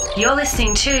You're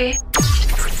listening to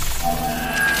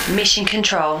Mission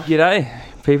Control. G'day,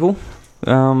 people.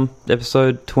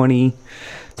 Episode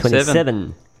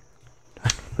 27.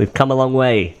 We've come a long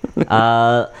way.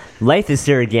 Laith is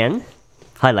here again.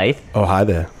 Hi, Laith. Oh, hi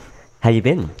there. How you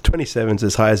been? 27's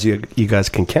as high as you guys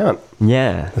can count.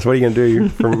 Yeah. That's what are you going to do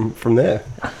from there?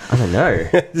 I don't know.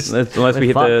 Unless we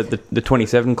hit the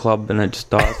 27 club and it just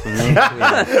dies from there.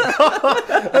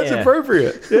 That's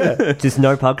appropriate. Yeah. Just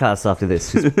no podcast after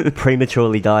this. Just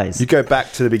prematurely dies. You go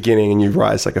back to the beginning and you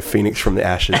rise like a phoenix from the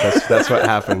ashes. That's what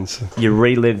happens. You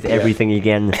relived everything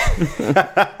again.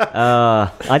 I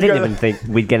didn't even think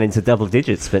we'd get into double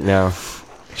digits, but now.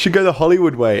 Should go the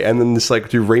Hollywood way and then just like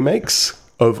do remakes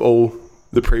of all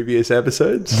the previous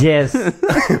episodes. Yes.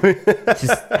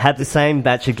 Just have the same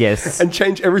batch of guests. And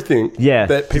change everything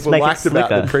that people liked about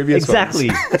the previous ones.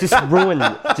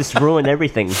 Just ruin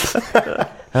everything. Do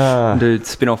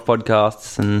spin-off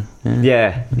podcasts and...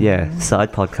 Yeah.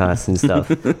 Side podcasts and stuff.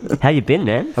 How you been,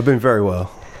 man? I've been very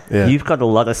well. Yeah. You've got a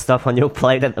lot of stuff on your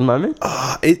plate at the moment?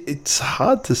 It's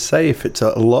hard to say if it's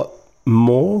a lot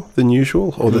more than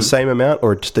usual or the same amount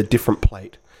or just a different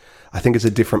plate. I think it's a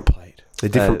different plate. They're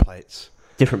different plates.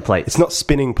 Different plates. It's not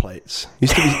spinning plates.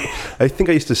 I think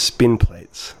I used to spin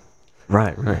plates.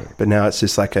 Right. But now it's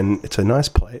just like it's a nice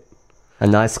plate. A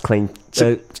nice clean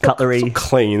cutlery. It's not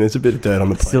clean. There's a bit of dirt on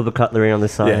the plate. Silver cutlery on the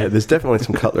side. Yeah, there's definitely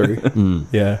some cutlery.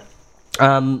 Yeah.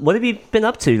 What have you been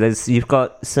up to? You've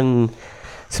got some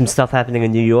stuff happening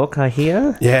in New York, I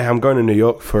hear. Yeah, I'm going to New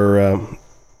York for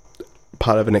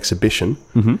part of an exhibition,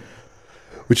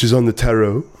 which is on the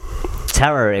tarot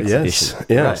exhibition.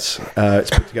 Yes. Right. It's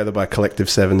put together by Collective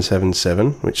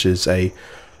 777, which is an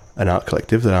art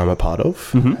collective that I'm a part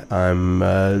of. I'm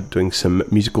doing some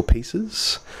musical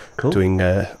pieces, doing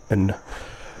an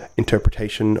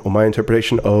interpretation, or my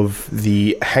interpretation of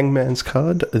the Hangman's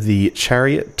card, the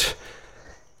Chariot,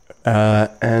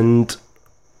 and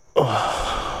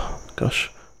what's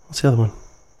the other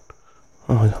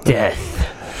one?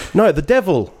 Death. No, the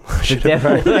devil. The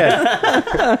devil.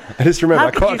 Yeah. I just remember.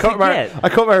 I caught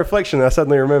my reflection and I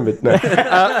suddenly remembered. No. So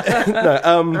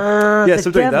I'm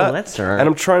doing that. That's right. And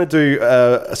I'm trying to do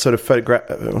a sort of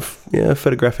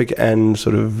photographic and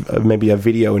sort of maybe a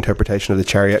video interpretation of the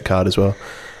Chariot card as well.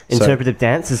 Interpretive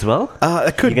dance as well?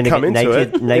 I could come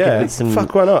into naked with some...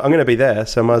 Fuck, why not? I'm going to be there,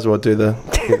 so I might as well do the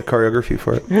choreography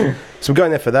for it. So I'm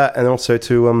going there for that, and also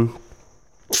to...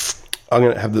 I'm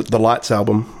going to have the Lights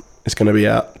album. It's going to be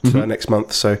out next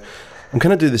month. So I'm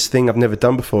going to do this thing I've never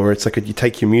done before. It's like you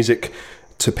take your music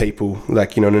to people,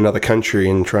 like, in another country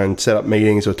and try and set up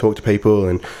meetings or talk to people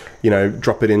and,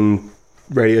 drop it in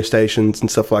radio stations and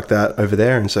stuff like that over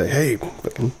there and say, hey,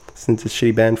 fucking listen to this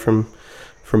shitty band from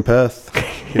Perth.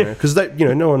 Because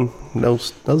no one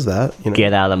else does that.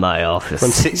 Get out of my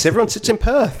office. Everyone sits in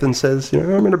Perth and says,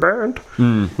 I'm in a band.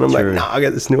 And I'm like, I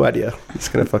got this new idea. It's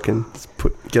going to fucking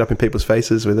get up in people's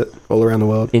faces with it all around the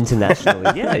world.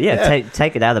 Internationally. Yeah.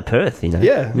 Take it out of Perth,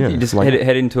 Yeah. You just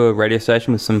head into a radio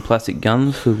station with some plastic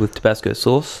guns with Tabasco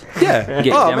sauce. Yeah. Get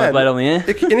your blade on the air.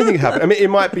 Anything can happen. I mean, it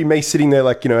might be me sitting there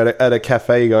at a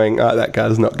cafe going, that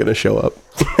guy's not going to show up.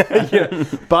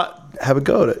 But have a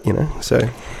go at it, so...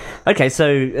 Okay, so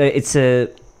it's a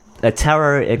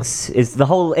tarot... is the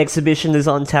whole exhibition is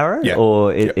on tarot? Yeah.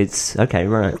 Or it's... Okay,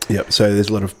 right. Yep, so there's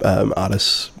a lot of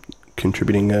artists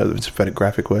contributing. There's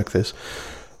photographic work, there's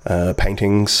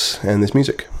paintings, and there's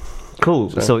music. Cool.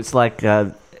 So it's like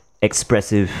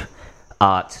expressive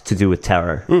art to do with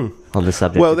tarot on the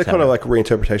subject. Well, they're kind of like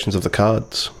reinterpretations of the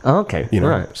cards. Oh, okay,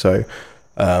 right. So,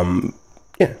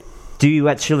 yeah. Do you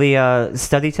actually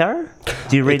study tarot?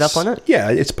 Do you read up on it? Yeah,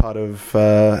 it's part of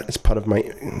my.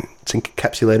 It's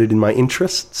encapsulated in my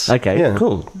interests. Okay, yeah.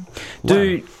 Cool.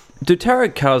 Do tarot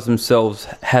cards themselves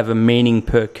have a meaning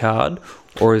per card,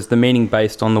 or is the meaning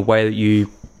based on the way that you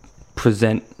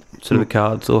present sort of the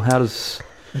cards, or how does?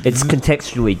 It's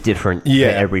contextually different for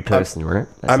every person, right?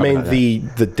 I mean,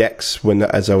 the decks,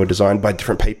 as they were designed by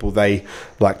different people, they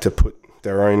like to put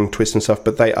their own twist and stuff,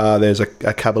 but there's a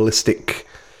Kabbalistic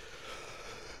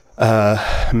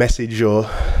message or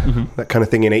that kind of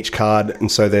thing in each card,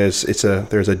 and so there's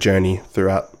a journey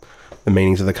throughout the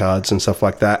meanings of the cards and stuff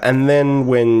like that. And then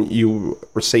when you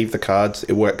receive the cards,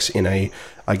 it works in it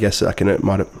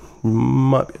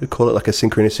might call it like a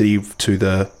synchronicity to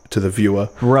the viewer,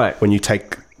 right? When you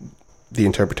take the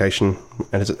interpretation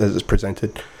as it's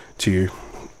presented to you,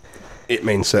 it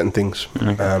means certain things.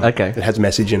 Okay. It has a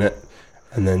message in it,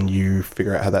 and then you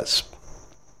figure out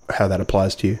how that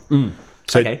applies to you.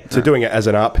 So doing it as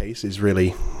an art piece is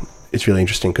really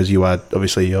interesting, because you are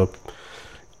obviously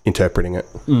interpreting it.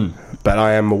 But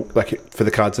I am like for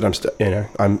the cards that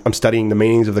I'm studying the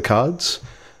meanings of the cards,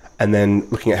 and then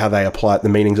looking at how they apply, the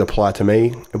meanings apply to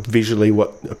me visually,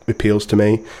 what appeals to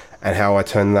me, and how I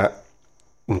turn that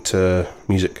into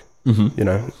music.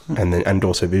 And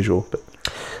also visual. But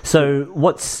So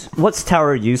what's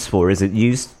tarot used for? Is it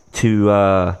used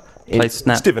to Play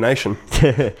snap. it's divination.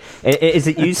 is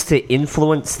it used to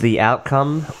influence the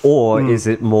outcome, or is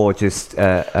it more just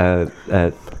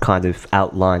kind of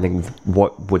outlining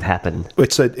what would happen?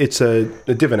 It's a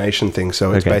divination thing.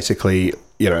 So it's basically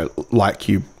like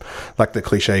the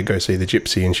cliche, go see the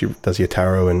gypsy and she does your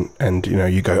tarot, and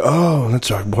you go, oh,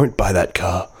 I won't buy that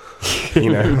car.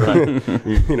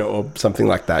 Or something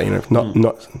like that.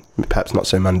 Not perhaps not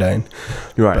so mundane,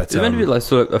 Right? But, It's meant to be like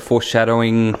sort of a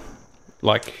foreshadowing,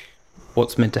 like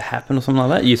what's meant to happen or something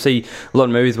like that. You see a lot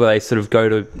of movies where they sort of go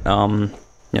to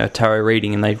tarot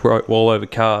reading and they roll over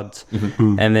cards,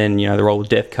 and then the roll a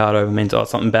death card over means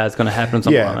something bad's going to happen or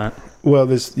something like that. Well,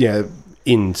 there's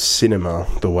in cinema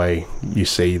the way you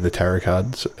see the tarot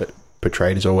cards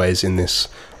portrayed is always in this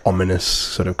ominous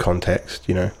sort of context.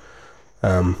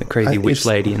 The crazy witch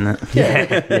lady in that.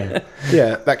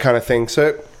 Yeah, that kind of thing.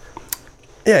 So,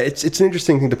 it's an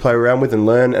interesting thing to play around with and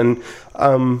learn. And,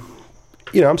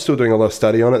 I'm still doing a lot of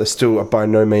study on it. There's still by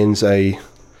no means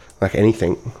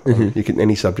anything.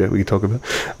 Any subject we could talk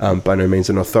about. By no means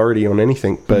an authority on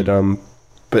anything. But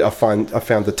I found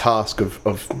the task of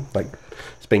like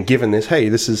it's been given this. Hey,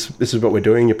 this is what we're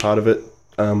doing. You're part of it.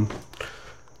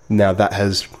 Now that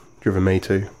has driven me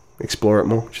to explore it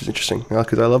more, which is interesting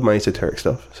because I love my esoteric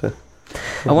stuff. So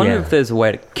I wonder if there's a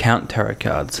way to count tarot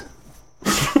cards.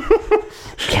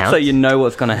 Count? So you know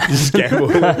what's going to happen.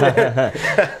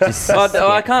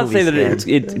 I can't say that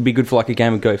it'd be good for like a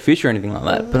game of Go Fish or anything like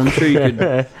that, but I'm sure you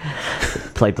could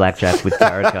play blackjack with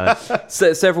tarot cards.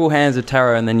 Several hands of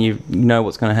tarot, and then you know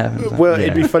what's going to happen. So. Well,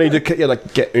 it'd be funny to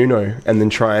get Uno and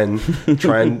then try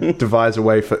and devise a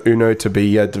way for Uno to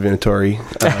be divinatory.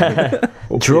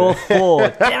 Draw 4.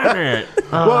 Damn it!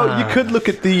 Well, you could look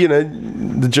at the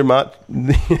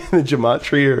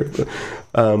gematria,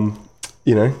 or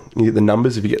you get the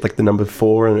numbers. If you get like the number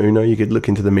 4 and Uno, you could look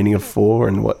into the meaning of 4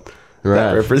 and what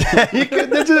that represents.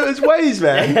 There's ways,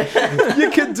 man. You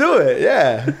can do it.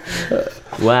 Yeah.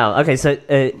 Wow. Okay, so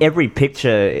every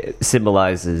picture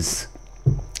symbolizes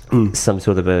some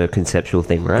sort of a conceptual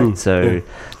thing, right?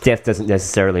 Death doesn't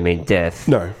necessarily mean death.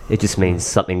 No. It just means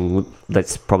something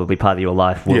that's probably part of your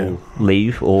life will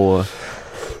leave, or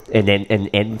and then an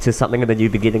end to something and a new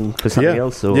beginning for something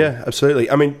else. Or? Yeah,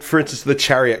 absolutely. I mean, for instance, the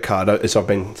Chariot card is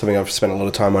something I've spent a lot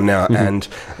of time on now, and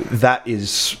that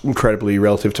is incredibly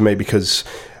relative to me because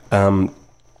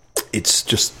it's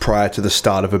just prior to the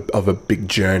start of a big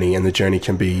journey, and the journey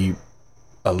can be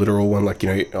a literal one, like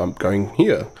I'm going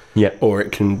here, or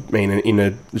it can mean in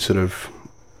a sort of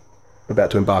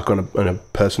about to embark on a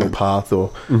personal path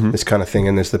or this kind of thing,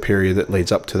 and there's the period that leads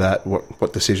up to that,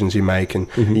 what decisions you make, and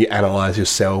you analyze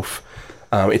yourself.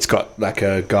 It's got like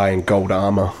a guy in gold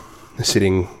armor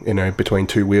sitting between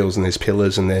two wheels, and there's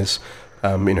pillars, and there's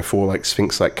 4 like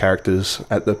sphinx-like characters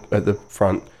at the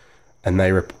front, and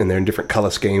they're in different color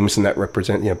schemes, and that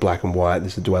represent black and white.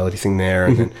 There's a duality thing there,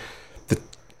 and then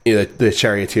the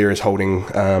charioteer is holding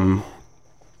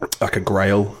like a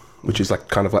grail, which is like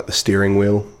kind of like the steering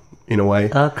wheel in a way.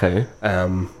 Okay.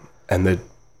 And the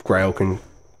grail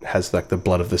has like the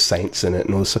blood of the saints in it,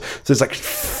 and all this. So it's like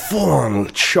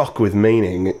full-on chock with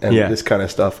meaning and this kind of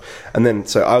stuff. And then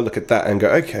so I look at that and go,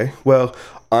 okay, well,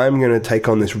 I'm going to take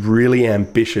on this really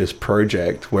ambitious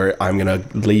project where I'm going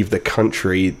to leave the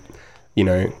country,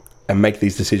 and make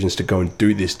these decisions to go and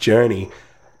do this journey,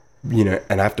 and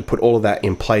I have to put all of that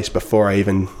in place before I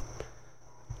even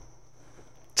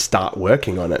start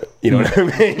working on it. You know what I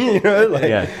mean?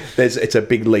 It's a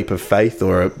big leap of faith,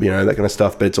 or that kind of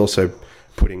stuff. But it's also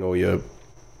putting all your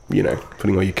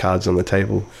cards on the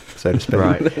table, so to speak,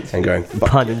 right? And going,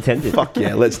 pun intended. Fuck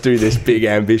yeah, let's do this big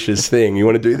ambitious thing. You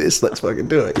want to do this? Let's fucking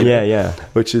do it. Yeah.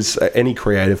 Which is any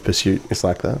creative pursuit is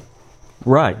like that.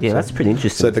 Right, yeah, that's pretty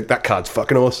interesting. So that card's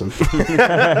fucking awesome.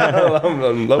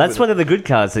 I'm that's one of the good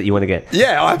cards that you want to get.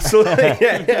 Yeah, absolutely.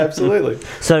 Yeah, absolutely.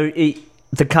 So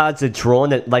the cards are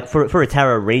drawn at, like for a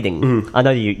tarot reading. I know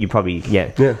you probably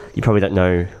you probably don't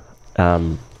know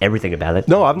everything about it.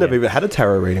 No, I've never even had a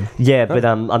tarot reading. Yeah, but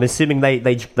I'm assuming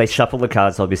they shuffle the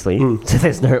cards, obviously, so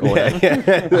there's no order.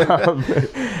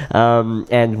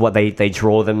 And what they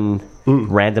draw them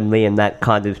randomly, and that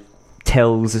kind of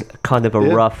tells kind of a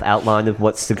rough outline of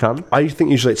what's to come. I think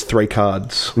usually it's 3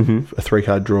 cards, a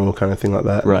 3-card draw kind of thing like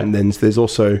that. Right. And then there's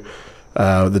also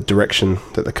the direction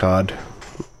that the card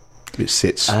it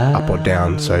sits up or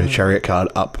down. So chariot card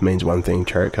up means one thing,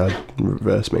 chariot card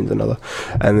reverse means another.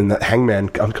 And then the hangman,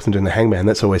 I'm doing the hangman,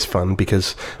 that's always fun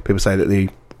because people say that the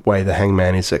way the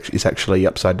hangman is actually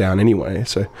upside down anyway.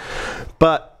 So,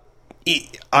 but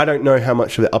I don't know how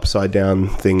much of the upside down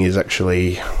thing is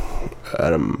actually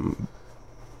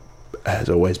has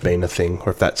always been a thing,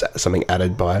 or if that's something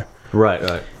added by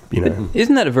right. You know,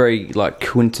 isn't that a very like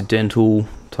coincidental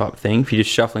type thing? If you're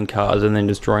just shuffling cards and then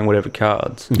just drawing whatever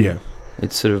cards, yeah,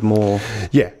 it's sort of more.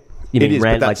 Yeah, you mean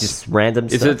like just random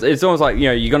stuff? It's almost like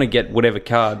you're going to get whatever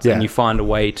cards, and you find a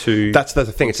way to. That's the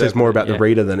thing. It says more about the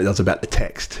reader than it does about the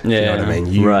text. Yeah, you know what I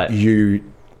mean. You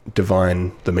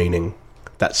divine the meaning.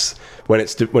 That's when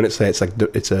it's like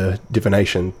it's a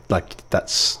divination. Like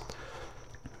that's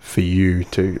for you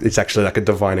to. It's actually like a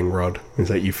divining rod. Is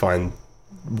that you find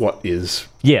what is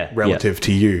relative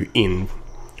to you in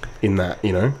that,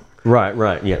 you know.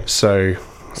 Right. Yeah. So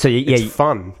it's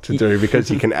fun to do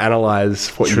because you can analyze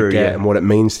what you get and what it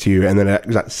means to you, and then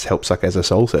that helps like as a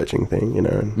soul searching thing, you know.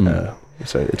 And,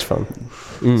 so it's fun.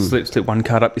 Slip one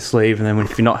card up your sleeve, and then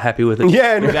if you're not happy with it,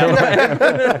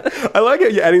 I like how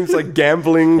you're adding this like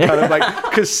gambling kind of like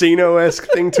casino-esque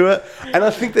thing to it, and I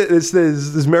think that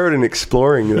there's merit in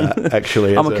exploring that.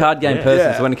 Actually, I'm a card game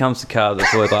person, so when it comes to cards,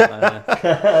 it's always like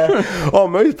that.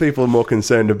 Most people are more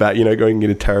concerned about going and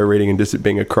get a tarot reading and just it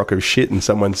being a crock of shit, and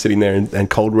someone sitting there and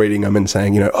cold reading them and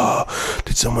saying,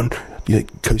 did someone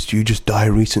close to you just die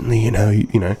recently? You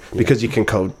know, because you can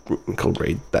cold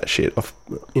read that shit off,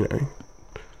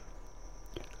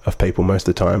 of people most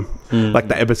of the time. Like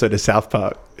that episode of South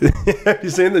Park. Have you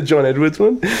seen the John Edwards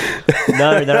one?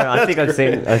 No. I think I've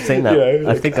seen that.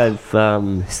 I think I've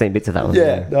seen bits of that one.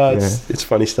 It's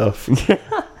funny stuff.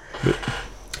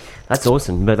 That's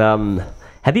awesome. But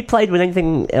have you played with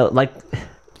anything else? Like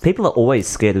people are always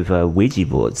scared of Ouija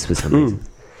boards for some reason.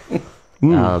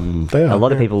 A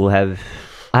lot of people have.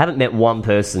 I haven't met one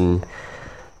person.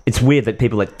 It's weird that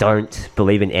people that don't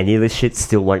believe in any of this shit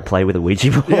still won't play with a Ouija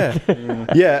board.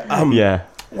 Yeah.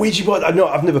 Ouija board.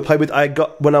 I've never played with. I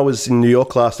got when I was in New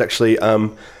York last. Actually,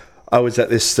 I was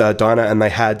at this diner and they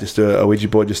had just a Ouija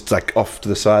board just like off to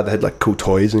the side. They had like cool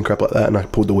toys and crap like that, and I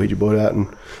pulled the Ouija board out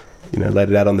and laid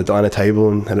it out on the diner table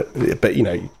and had it. But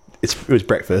it was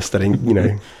breakfast. I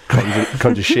didn't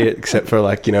conjure shit except for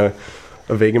like a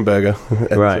vegan burger,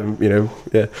 and right?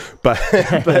 But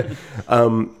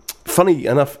funny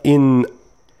enough, in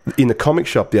the comic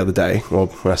shop the other day, or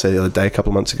when I say the other day, a couple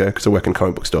of months ago, because I work in a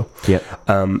comic book store.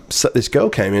 So this girl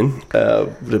came in,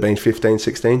 would have been 15,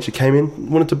 16. She came in,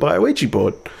 wanted to buy a Ouija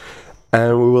board,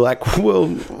 and we were like, well,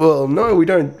 no, we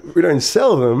don't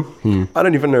sell them. I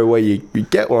don't even know where you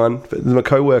get one. But my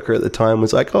coworker at the time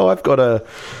was like, I've got a.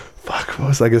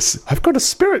 I've got a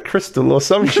spirit crystal or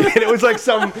some shit. And it was like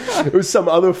some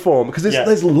other form because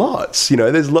there's lots,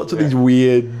 there's lots of these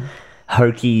weird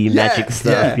hokey magic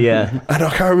stuff. Yeah. And I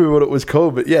can't remember what it was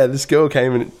called, but this girl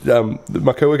came and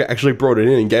my coworker actually brought it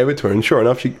in and gave it to her. And sure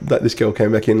enough, this girl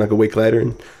came back in like a week later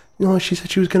and she said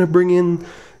she was going to bring in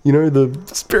the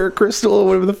spirit crystal or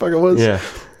whatever the fuck it was. Yeah.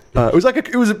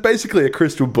 It was basically a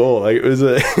crystal ball. Like it was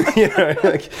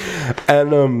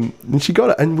and she got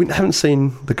it, and we haven't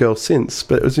seen the girl since.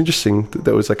 But it was interesting that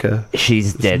there was like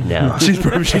she's dead now. She's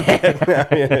probably dead now.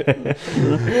 Yeah.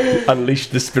 Unleash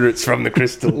the spirits from the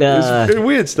crystal. It was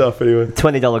weird stuff. Anyway,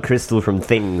 $20 crystal from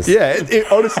Things. Yeah, it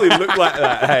honestly looked like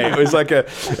that. Hey, it was like it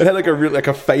had like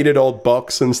a faded old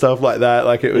box and stuff like that.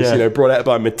 Like it was brought out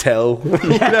by Mattel.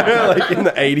 Like in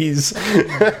the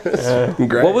 80s.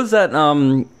 Great. What was that?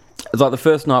 It was like the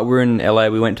first night we were in LA,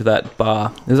 we went to that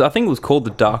bar. I think it was called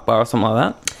the Dark Bar or something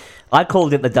like that. I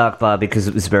called it the Dark Bar because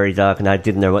it was very dark and I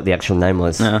didn't know what the actual name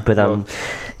was. Yeah. But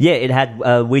it had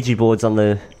Ouija boards on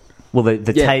the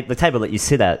table that you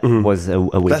sit at was a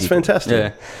Ouija board. That's fantastic.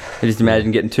 Yeah. I just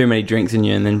imagine getting too many drinks in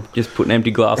you and then just putting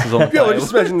empty glasses on the table. I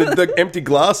just imagine the empty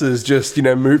glasses just,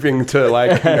 moving to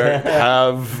like,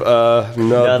 have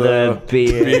another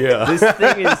beer.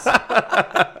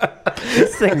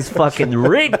 This thing's fucking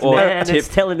rigged, man. It's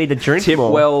telling me to drink tip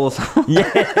more. Wells.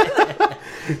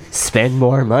 Spend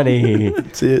more money.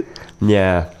 That's it.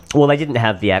 Yeah. Well, they didn't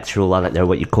have the actual, I don't know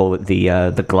what you call it,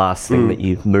 the glass thing that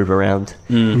you move around.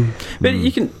 But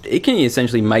can you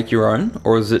essentially make your own,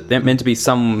 or is it meant to be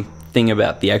something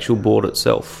about the actual board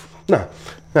itself? No,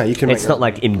 you can. It's not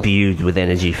like imbued with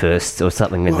energy first or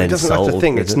something, and then it doesn't. sold. That's the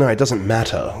thing. It doesn't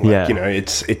matter. Like,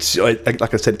 it's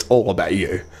like I said, it's all about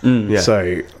you.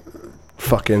 So,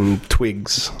 fucking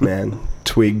twigs, man.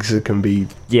 Twigs can be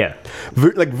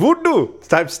like voodoo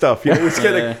type stuff. It's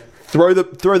gonna throw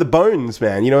the bones,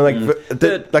 man. Like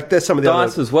there's some of the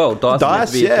dice other, as well.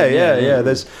 Dice, yeah.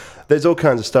 There's there's all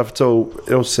kinds of stuff. It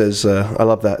all says, I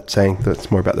love that saying that it's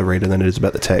more about the reader than it is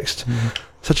about the text.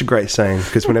 Such a great saying,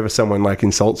 because whenever someone like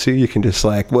insults you, you can just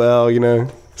like, well, you know,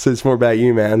 so it's more about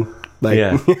you, man. Like,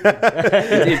 Yeah.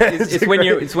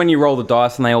 It's when you roll the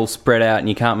dice and they all spread out and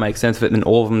you can't make sense of it, and then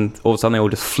all of a sudden they all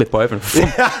just flip over and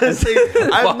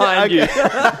behind you.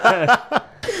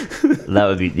 That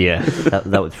would be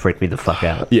that would freak me the fuck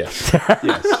out. Yes.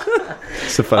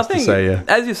 Suffice to say, yeah.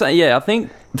 As you say, yeah, I think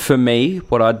for me,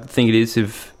 what I think it is,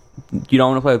 if you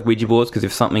don't want to play with Ouija boards, because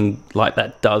if something like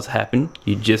that does happen,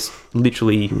 you just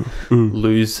literally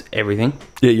lose everything.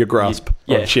 Yeah, your grasp.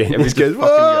 Everything Just goes, fucking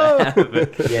whoa! out of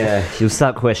it. Yeah, you'll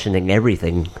start questioning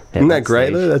everything. Isn't that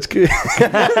great, though? That's good.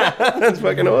 That's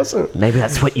fucking awesome. Maybe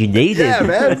that's what you needed. Yeah,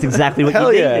 man. That's exactly what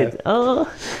Hell you yeah. needed.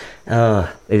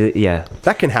 Yeah.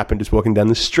 That can happen just walking down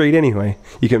the street anyway.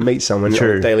 You can meet someone on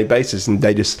a daily basis and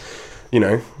they just, you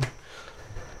know,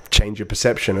 change your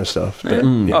perception of stuff. But,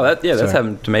 That's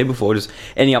happened to me before. Just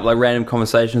ending up like random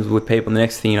conversations with people, and the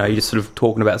next thing you know, you're just sort of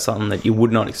talking about something that you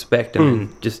would not expect, and then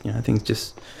just, you know, things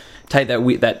just take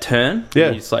that turn. Yeah.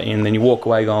 And, just like, and then you walk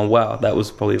away going, wow, that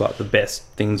was probably like the best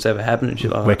thing that's ever happened. And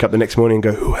shit like wake up the next morning and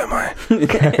go, who am I?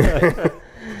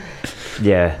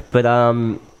 Yeah, but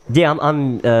I'm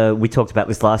we talked about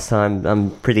this last time.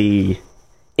 I'm pretty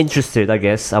interested, I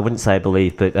guess. I wouldn't say I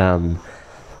believe, but in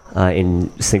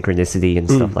synchronicity and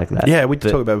stuff like that. Yeah, we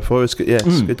did talk about it before. It's good. Yeah,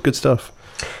 it's good stuff.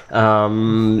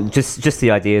 Just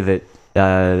the idea that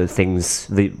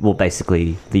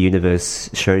basically the universe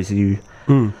shows you,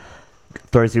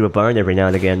 throws you a bone every now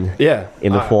and again. Yeah,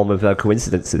 in the form of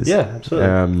coincidences. Yeah,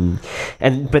 absolutely.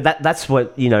 But that's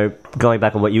what, you know, going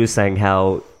back on what you were saying,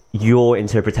 how your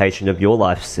interpretation of your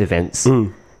life's events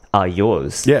are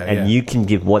yours. Yeah, and you can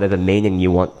give whatever meaning you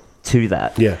want to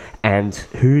that. Yeah. And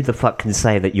who the fuck can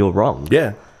say that you're wrong?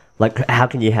 Yeah. Like, how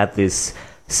can you have this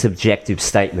subjective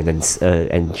statement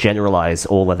and generalize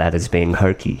all of that as being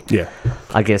hokey? Yeah.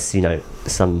 I guess, you know,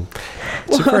 it's a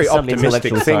very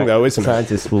optimistic thing, though, isn't it?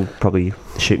 Scientists will probably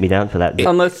shoot me down for that.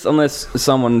 Unless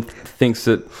someone thinks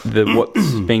that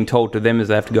what's being told to them is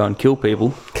they have to go and kill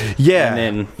people. Yeah. And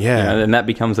then, you know, then that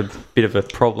becomes a bit of a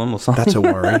problem or something. That's a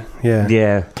worry.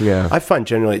 Yeah. Yeah. I find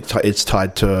generally it's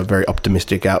tied to a very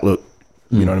optimistic outlook.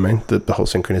 You know what I mean? The whole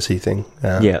synchronicity thing.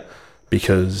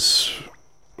 Because,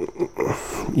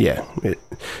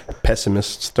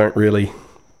 pessimists don't really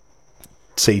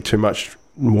see too much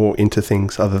more into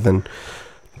things other than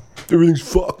everything's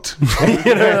fucked.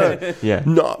 You know?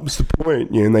 No, what's the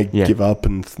point? You know, and they give up,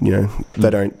 and you know, they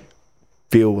don't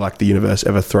feel like the universe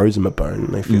ever throws them a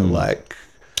bone. They feel like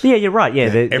you're right.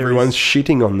 Everyone's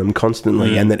shitting on them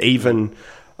constantly, and that even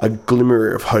a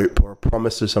glimmer of hope or a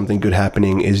promise of something good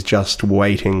happening is just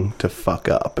waiting to fuck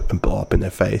up and blow up in their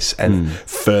face and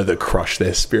further crush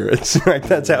their spirits. Like,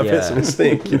 that's how pessimists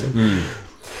think. You know?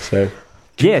 So,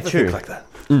 true. Think like that.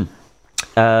 You're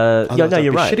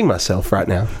right. Shitting myself right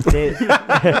now.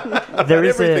 There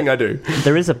is everything I do.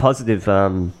 There is a positive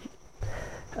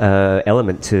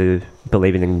element to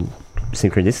believing in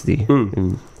synchronicity,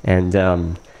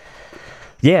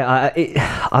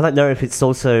 I don't know if it's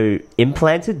also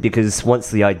implanted, because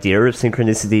once the idea of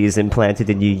synchronicity is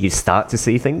implanted in you, you start to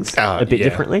see things a bit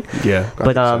differently. Yeah,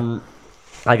 but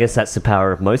I guess that's the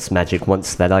power of most magic.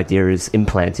 Once that idea is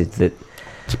implanted, that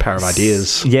it's the power of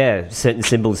ideas. Yeah, certain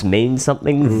symbols mean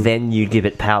something, then you give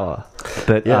it power.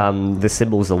 But the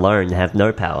symbols alone have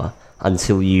no power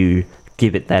until you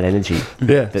give it that energy.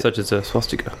 Yeah, such as a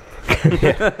swastika. Any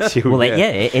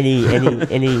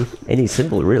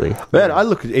symbol really. Man, I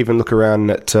look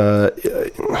around at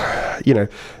you know,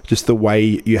 just the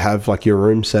way you have like your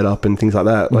room set up and things like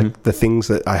that. Like the things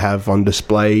that I have on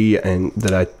display and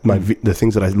that the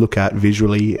things that I look at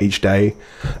visually each day.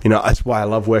 You know, that's why I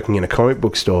love working in a comic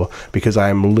book store, because I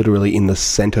am literally in the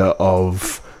center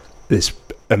of this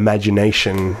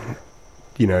imagination.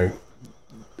 You know,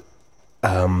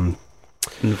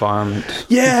 environment.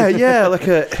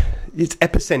 Like it's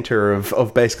epicenter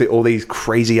of basically all these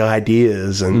crazy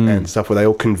ideas and stuff where they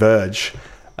all converge.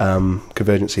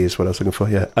 Convergency is what I was looking for.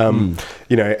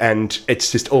 You know, and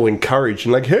it's just all encouraged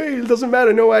and like, hey, it doesn't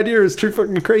matter, no idea is too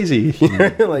fucking crazy. You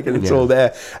know, like, and it's all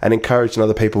there and encouraged, and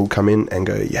other people come in and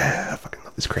go, yeah, I fucking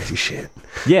love this crazy shit.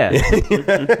 Yeah.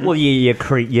 Well,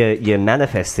 you're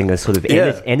manifesting a sort of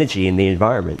energy in the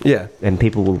environment. Yeah. And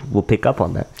people will pick up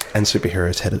on that. And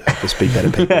superheroes help us be better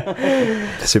people.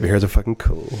 The superheroes are fucking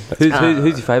cool. Who's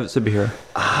your favourite superhero?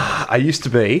 I used to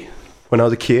be, when I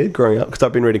was a kid growing up, because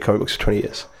I've been reading comic books for 20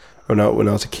 years. When I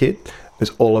was a kid, it was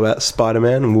all about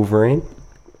Spider-Man and Wolverine.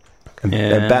 And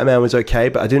Batman was okay,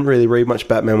 but I didn't really read much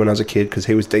Batman when I was a kid because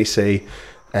he was DC,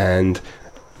 and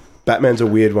Batman's a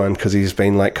weird one because he's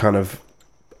been like kind of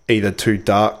either too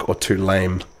dark or too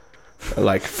lame,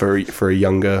 like for a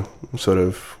younger sort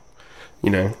of,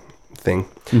 thing.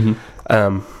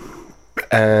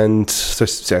 And so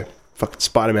fucking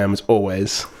Spider-Man was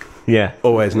always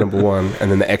number one,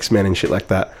 and then the X-Men and shit like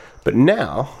that. But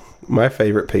now my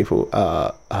favorite people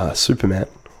are Superman.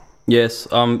 Yes,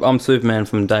 I'm Superman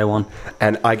from day one.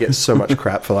 And I get so much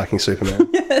crap for liking Superman.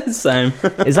 Yeah, same.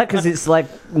 Is that because it's like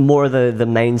more of the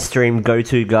mainstream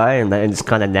go-to guy and it's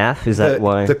kind of naff? Is that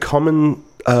why? The common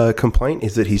complaint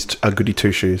is that he's a goody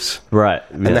two-shoes. Right.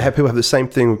 And they have people have the same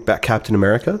thing about Captain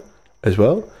America as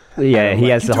well. Yeah, he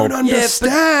has the whole... You don't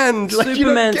understand. Like,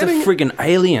 Superman's a friggin'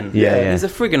 alien. Yeah. He's a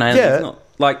friggin' alien. Yeah. He's not...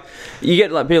 Like, you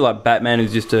get like people like Batman,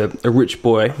 who's just a rich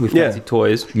boy with fancy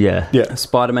toys. Yeah.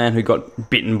 Spider-Man, who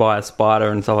got bitten by a spider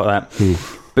and stuff like that.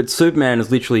 But Superman is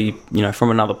literally,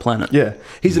 from another planet. Yeah,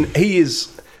 he's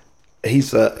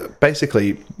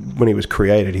basically, when he was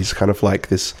created, he's kind of like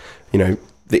this,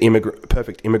 the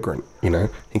perfect immigrant.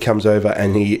 He comes over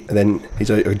and he's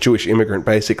a Jewish immigrant,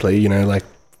 basically. Like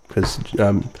because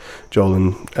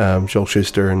Joel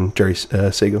Schuster and Jerry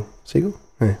Siegel.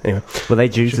 Yeah, anyway, were they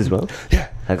Jews as well? Yeah,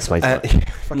 that explains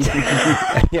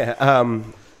yeah.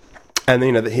 And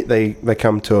they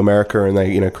come to America and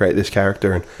they create this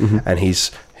character and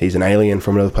he's an alien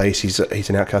from another place. He's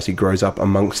an outcast. He grows up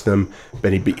amongst them,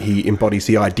 but he embodies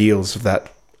the ideals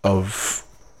of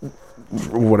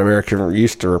what America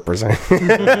used to represent.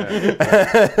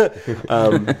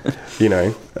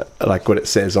 Like what it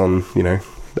says on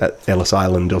at Ellis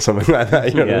Island or something like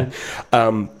that. You know what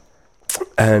I mean?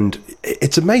 And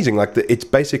it's amazing. Like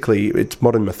it's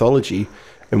modern mythology.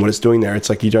 And what it's doing there, it's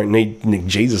like you don't need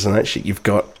Jesus and that shit. You've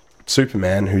got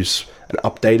Superman, who's an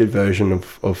updated version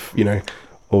of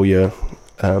all your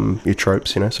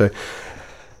tropes. So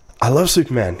I love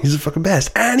Superman. He's the fucking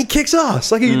best, and he kicks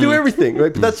ass. Like he can do everything.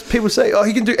 Like that's people say, oh,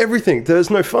 he can do everything. There's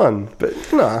no fun, but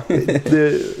nah.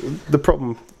 The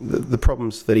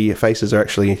problems that he faces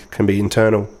can be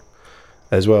internal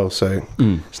as well. So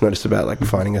it's not just about like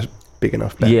finding a big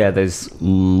enough band. Yeah, there's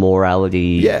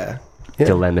morality.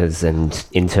 Dilemmas and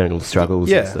internal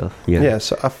struggles and stuff. Yeah,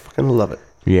 so I fucking love it.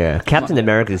 Yeah, Captain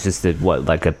America is just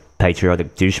like a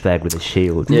patriotic douchebag with a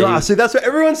shield. Yeah, see, that's what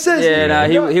everyone says. Yeah,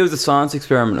 he was a science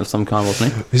experiment of some kind,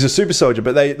 wasn't he? He's a super soldier,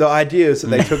 but the idea is that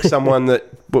they took someone that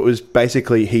was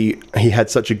basically he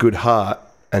had such a good heart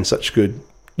and such good,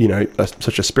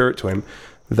 such a spirit to him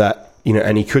that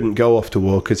and he couldn't go off to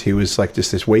war because he was like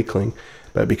just this weakling,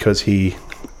 but because he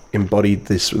embodied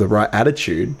the right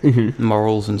attitude,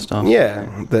 morals and stuff.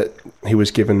 Yeah, that he was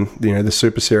given the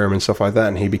super serum and stuff like that,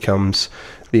 and he becomes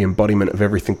the embodiment of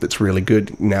everything that's really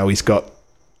good. Now he's got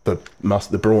the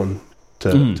brawn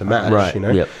to match, right?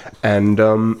 Yep. And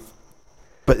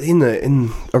but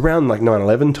in around like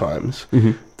 9/11 times,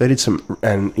 they did some,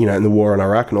 and in the war in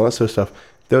Iraq and all that sort of stuff,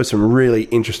 there were some really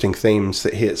interesting themes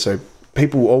that hit. So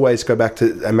people always go back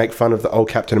to and make fun of the old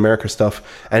Captain America stuff,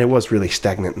 and it was really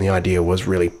stagnant, and the idea was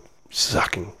really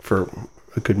sucking for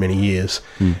a good many years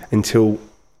until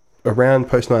around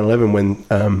post 9/11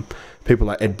 when people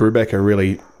like Ed Brubaker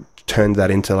really turned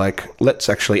that into like, let's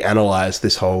actually analyze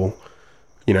this whole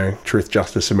truth,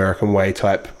 justice, American way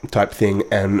type thing,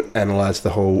 and analyze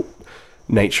the whole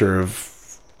nature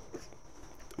of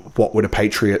what would a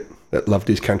patriot that loved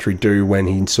his country do when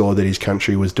he saw that his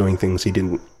country was doing things he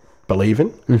didn't believe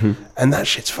in, and that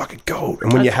shit's fucking gold.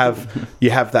 And when you have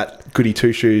that goody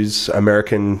two shoes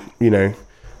American,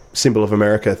 symbol of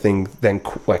America thing, then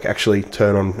like actually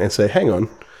turn on and say, hang on,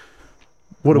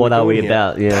 what are we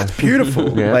about? Yeah, that's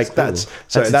beautiful. Yeah, like that's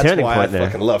that's why I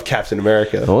fucking love Captain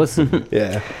America. Awesome.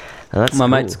 Yeah, my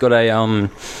mate's got a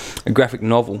graphic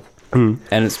novel, and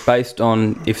it's based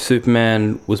on if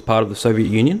Superman was part of the Soviet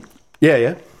Union.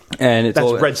 Yeah. And it's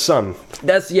that's Red Sun.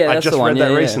 That's I just the one. read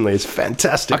that recently. It's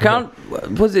fantastic. I can't.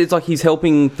 It's like he's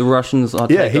helping the Russians.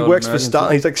 He works for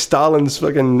Stalin. He's like Stalin's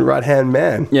fucking right hand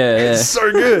man. Yeah. It's so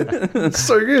good. It's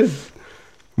so good.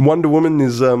 Wonder Woman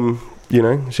is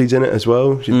she's in it as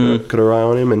well. She's got her eye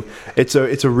on him, and it's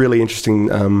a really interesting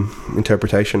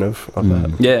interpretation of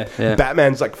that. Yeah.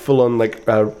 Batman's like full on like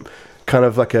kind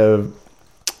of like a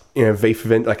V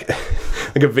for like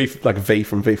a V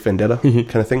from V for Vendetta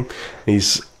kind of thing.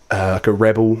 He's like a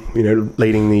rebel,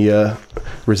 leading the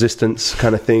resistance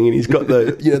kind of thing, and he's got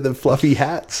the the fluffy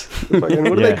hats. What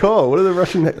are they called? What are the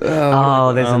Russian hats?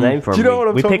 There's a name for them. Do you know what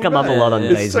I'm we talking pick them about? up a lot on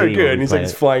It's days. so good. And he's like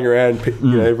flying around.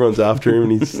 Everyone's after him,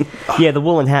 and he's the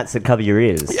woolen hats that cover your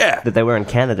ears. Yeah, that they wear in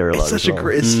Canada a lot. It's such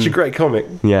a great comic.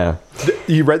 Yeah,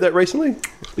 you read that recently?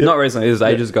 Not recently. It was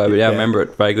ages ago, but I remember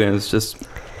it vaguely. And it's just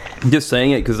just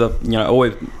seeing it because I've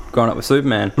always grown up with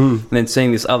Superman, and then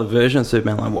seeing this other version of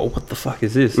Superman, like, well, what the fuck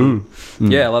is this?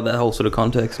 Yeah, I love that whole sort of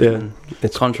context. Yeah, and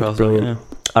it's contrast. brilliant. Yeah.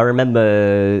 I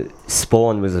remember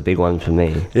Spawn was a big one for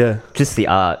me. Yeah, Just the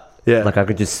art. Yeah. Like I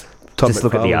could just Todd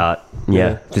look at the McFarlane. art.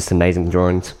 Yeah, just amazing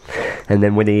drawings. And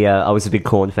then when he, I was a big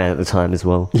Korn fan at the time as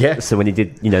well. Yeah. So when he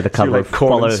did, the cover like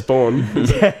Corn and Spawn.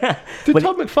 Yeah. Did When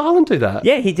Todd McFarlane do that?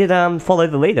 Yeah, he did follow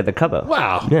the lead at the cover.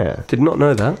 Wow. Yeah. Did not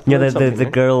know that. Yeah, Learned the something,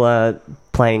 mate. girl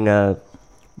playing On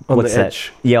what's the that?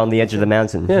 edge. Yeah, on the edge of the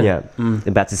mountain. Yeah.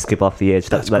 About to skip off the edge.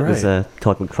 That's that was great.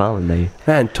 Todd McFarlane.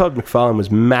 Man, Todd McFarlane was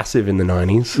massive in the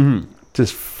 90s.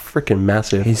 Just freaking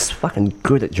massive. He's fucking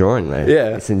good at drawing, though.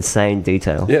 Yeah. It's insane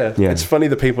detail. Yeah. It's funny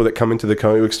the people that come into the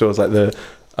comic book stores, like the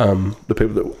people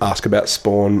that ask about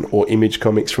Spawn or Image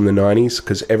Comics from the 90s,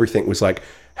 because everything was like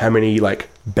how many like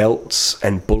belts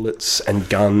and bullets and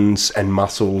guns and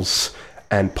muscles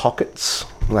and pockets,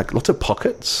 like lots of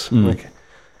pockets, like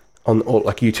on or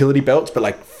like utility belts, but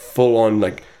like full on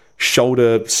like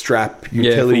shoulder strap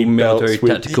utility full belts military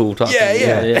with, tactical type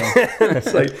yeah, thing. yeah.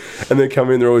 It's like, and they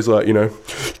come in, they're always like,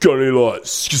 got any like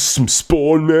just some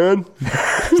Spawn, man?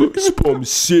 Fuck, Spawn's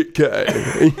sick,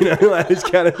 eh? Like those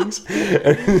kind of things.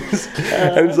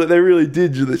 And it's like they really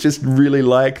did just really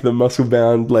like the muscle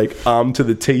bound, like arm to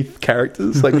the teeth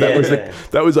characters. Like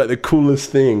that was like the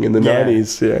coolest thing in the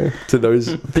 90s. Yeah, to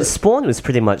those. But Spawn was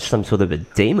pretty much some sort of a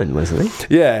demon, wasn't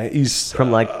he? Yeah, he's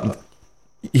From like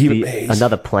he's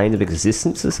another plane of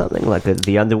existence or something, like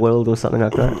the underworld or something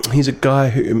like that. He's a guy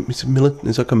who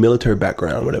he's like a military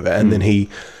background, or whatever, and then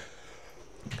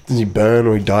does he burn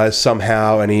or he dies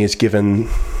somehow, and he is given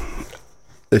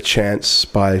a chance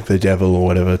by the devil or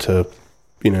whatever to,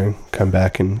 come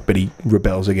back, but he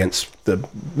rebels against the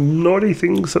naughty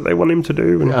things that they want him to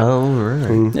do. And, Oh,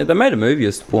 right. Yeah, they made a movie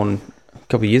of Spawn a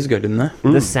couple of years ago, didn't they?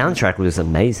 The soundtrack was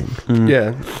amazing.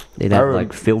 Yeah, It had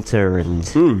like Filter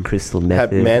and Crystal had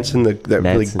Method. Manson, that really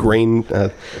Manson. green.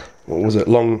 What was it?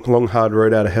 Long hard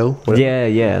road out of hell. Whatever.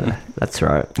 Yeah, that's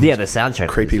right. Yeah, the soundtrack.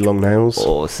 Creepy was long nails.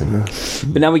 awesome.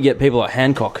 But now we get people like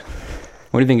Hancock.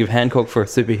 What do you think of Hancock for a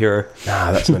superhero?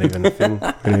 Nah, that's not even a thing.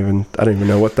 I don't even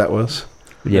know what that was.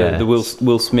 Yeah, The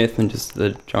Will Smith and just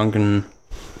the drunken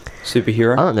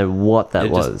superhero. I don't know what that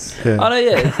It was. I know,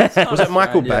 yeah. Was that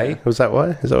Michael Bay? Was that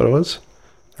why? Is that what it was?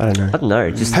 I don't know. I don't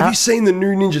know. Just Have you seen the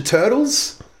new Ninja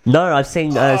Turtles? No, I've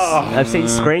seen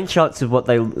screenshots of what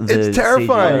they. It's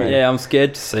terrifying. CGI. Yeah, I'm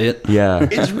scared to see it. Yeah.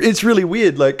 It's really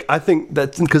weird. Like, I think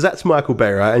that's because that's Michael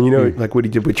Bay, right? And like what he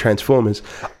did with Transformers.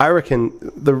 I reckon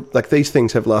these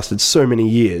things have lasted so many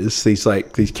years.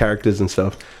 These characters and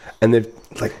stuff, and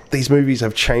these movies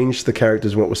have changed the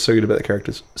characters and what was so good about the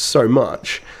characters so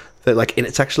much that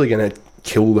it's actually going to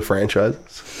kill the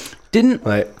franchises. Didn't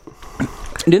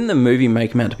the movie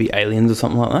make them out to be aliens or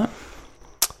something like that?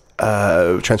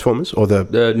 Transformers or the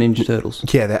Ninja Turtles.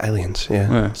 yeah, they're aliens.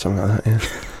 Yeah, something like that. Yeah.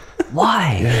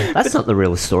 Why? That's not the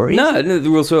real story. No, the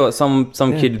real story, like some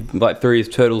kid threw his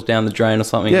turtles down the drain or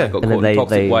something. Yeah. And got And caught then in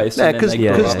toxic waste. Yeah, and then they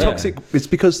because grew up. toxic- it's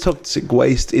because toxic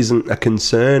waste isn't a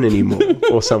concern anymore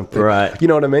or something. Right. You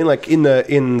know what I mean? Like in the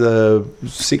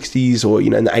 60s or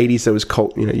in the 80s there was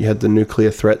you had the nuclear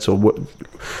threats or what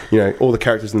all the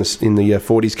characters in the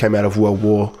 40s came out of World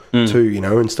War II,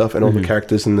 and stuff, and all the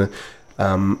characters in the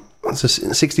so in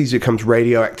the 60s it comes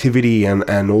radioactivity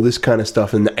and all this kind of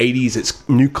stuff. In the 80s it's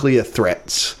nuclear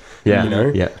threats. Yeah.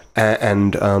 Yeah.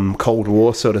 And Cold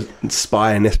War sort of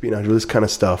spy and espionage, all this kind of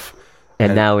stuff.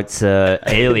 And now it's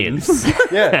aliens.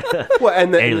 Yeah. Well,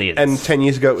 and Aliens. and 10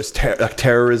 years ago it was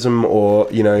terrorism or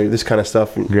this kind of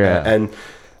stuff. Yeah.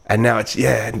 And now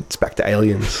it's back to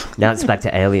aliens. Now it's back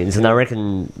to aliens, and I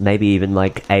reckon maybe even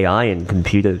like AI and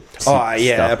computer Oh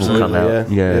yeah, stuff will come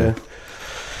absolutely. out. Yeah.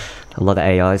 A lot of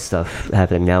AI stuff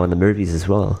happening now in the movies as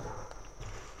well.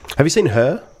 Have you seen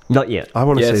Her? Not yet. I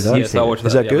want to see that. Yes, I watched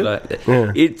Is that that the good? other day.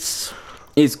 Yeah.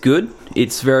 It's good.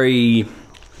 It's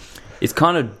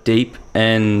kind of deep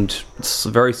and it's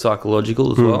very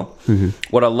psychological as well. Mm-hmm.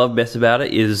 What I love best about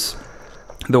it is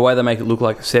the way they make it look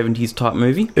like a 70s type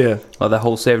movie. Yeah. Like the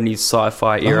whole 70s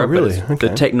sci-fi era. really? But Okay.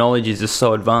 the technology is just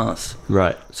so advanced.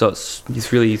 Right. So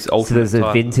it's really So ultimate there's a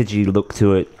type. vintagey look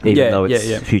to it, even though it's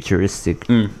yeah. futuristic.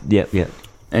 Yeah.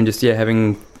 And just,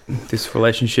 having this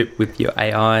relationship with your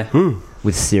AI.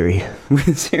 With Siri.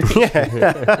 With Siri.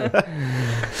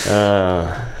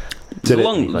 It's a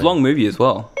long movie as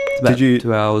well. It's about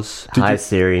 2 hours. Hi,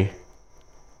 Siri.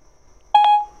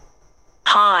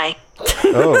 Hi.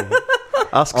 Oh.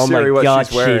 Ask Oh Siri my what God,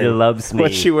 she's wearing. she loves me.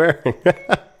 What's she wearing?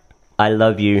 I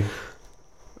love you.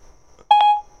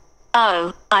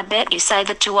 Oh, I bet you say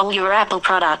that to all your Apple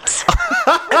products.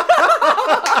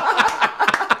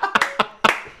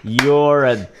 You're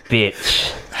a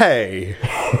bitch. Hey.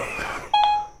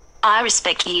 I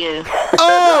respect you.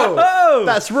 Oh!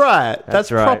 That's right.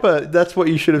 That's right. proper. That's what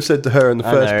you should have said to her in the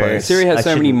first know. place. Siri has I so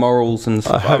many shouldn't- morals and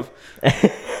stuff.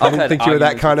 I didn't think you were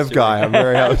that kind of guy. I'm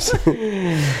very upset.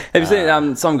 Have you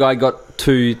seen some guy got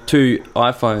two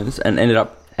iPhones and ended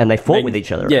up And they fought with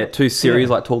each other. Yeah, right? two Siris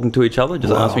like talking to each other,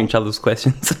 just answering each other's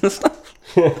questions and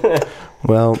stuff.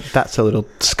 Well, that's a little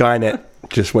Skynet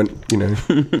just went,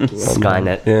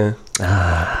 Skynet. Yeah.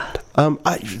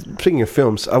 Speaking of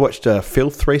films, I watched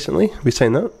Filth recently. Have you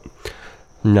seen that?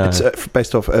 No. It's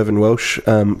based off Irvin Welsh.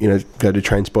 Go to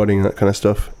train spotting and that kind of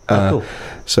stuff. Cool.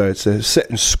 So it's set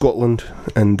in Scotland,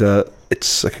 and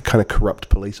it's like a kind of corrupt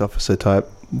police officer type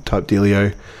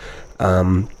dealio,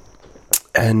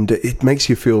 and it makes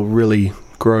you feel really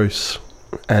gross.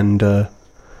 And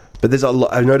but there's a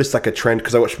lot. I noticed like a trend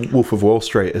because I watched Wolf of Wall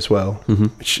Street as well,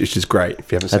 which is great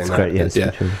if you haven't seen that. That's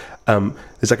great. Yeah.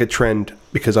 There's like a trend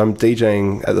because I'm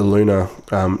DJing at the Luna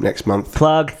next month.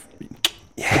 Plug.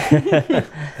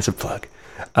 That's a plug.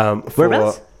 For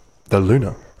Whereabouts? the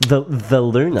Luna. The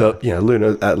Luna.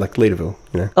 Luna at like Leaderville.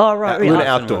 Oh right, Luna right.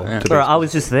 Outdoor. Yeah. to be Right, I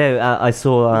was just there. I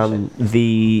saw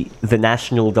the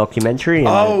national documentary.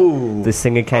 And the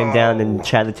singer came down and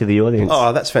chatted to the audience.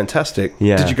 Oh, that's fantastic.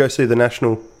 Yeah. Did you go see the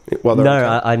national? While they were No,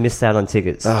 on I missed out on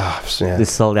tickets. yeah.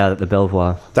 This sold out at the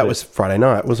Belvoir. That was Friday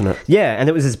night, wasn't it? Yeah, and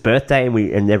it was his birthday,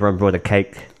 and everyone brought a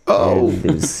cake. Oh. And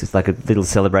it was just like a little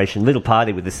celcelebration, little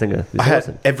party with the singer. It was I had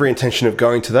awesome. every intention of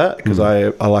going to that because I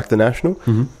like the national,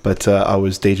 but I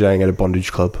was DJing at a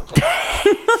bondage club.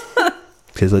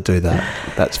 Because I do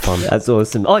that. That's fun. That's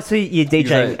awesome. Oh, so you're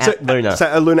DJing at Luna. So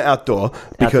at Luna Outdoor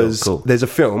because cool. there's a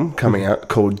film coming out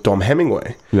called Dom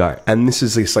Hemingway. Right. And this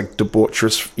is this like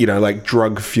debaucherous, like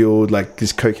drug fueled, like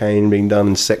this cocaine being done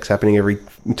and sex happening every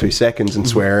 2 seconds and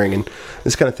swearing and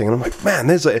this kind of thing. And I'm like, man,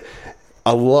 there's a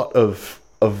lot of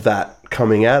that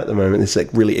coming out at the moment. This like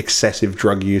really excessive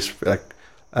drug use, like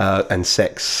and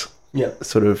sex,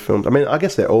 sort of films. I mean, I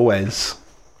guess they're always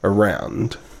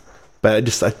around, but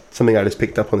something I just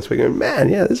picked up on this week.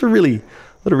 Man, there's a lot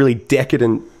of really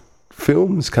decadent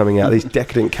films coming out. These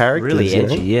decadent characters, Really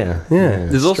edgy, yeah.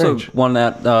 There's also strange. one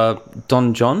out,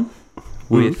 Don John,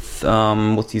 with,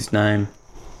 what's his name?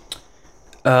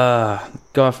 Guy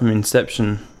from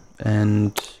Inception,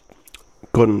 and...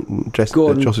 Joseph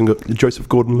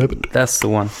Gordon-Levitt. That's the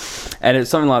one. And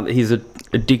it's something like he's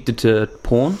addicted to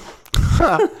porn.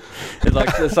 It's like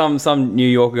some New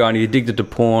Yorker guy, and he's addicted to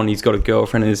porn. He's got a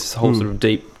girlfriend, and there's this whole sort of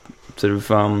deep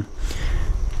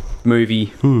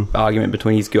movie argument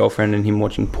between his girlfriend and him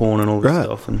watching porn and all this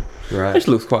stuff. And it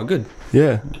actually looks quite good.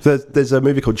 Yeah. There's a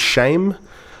movie called Shame,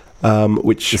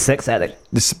 which... The sex addict.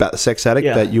 This is about the sex addict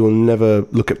that you will never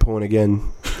look at porn again.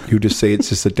 You'll just see it's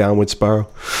just a downward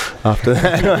spiral. After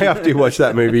that, after you watch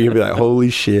that movie, you'll be like,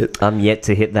 holy shit. I'm yet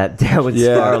to hit that downward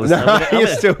spiral. No, I'm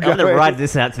going to going. ride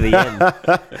this out to the end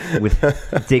with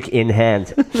dick in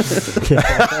hand.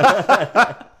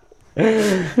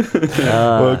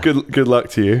 Well, good luck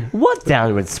to you. What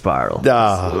downward spiral?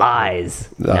 Lies.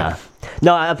 Nah.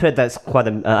 No, I've heard that's quite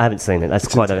a... I haven't seen it. That's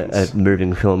quite a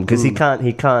moving film because he can't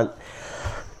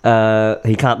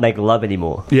make love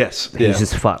anymore. Yes. He's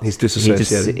just fucked. He's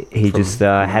disassociated. He just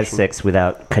has sex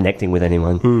without connecting with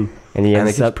anyone. And he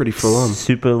ends up pretty full on.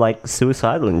 super like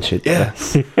suicidal and shit. Yeah.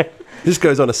 This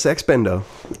goes on a sex bender.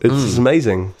 It's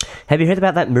amazing. Have you heard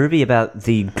about that movie about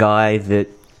the guy that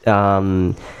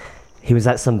he was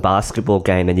at some basketball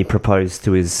game and he proposed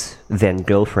to his then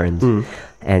girlfriend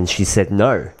and she said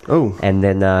no. Oh. And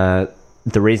then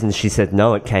the reason she said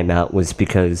no, it came out, was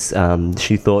because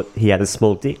she thought he had a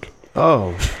small dick.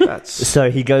 Oh, that's... So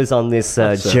he goes on this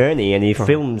journey and he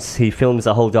films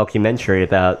a whole documentary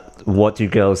about what do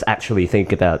girls actually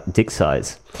think about dick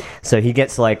size. So he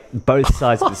gets like both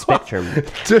sides of the spectrum.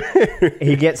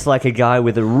 He gets like a guy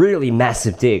with a really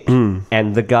massive dick,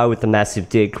 and the guy with the massive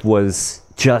dick was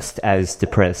just as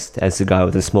depressed as the guy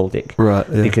with a small dick. Right,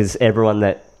 yeah. Because everyone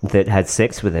that had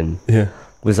sex with him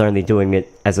was only doing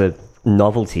it as a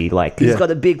novelty. Like, he's got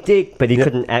a big dick, but he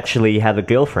couldn't actually have a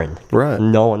girlfriend. Right.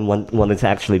 No one wanted to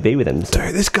actually be with him. So.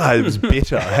 Dude, this guy was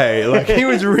bitter. Hey, like, he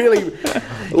was really...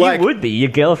 Like, you would be.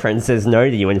 Your girlfriend says no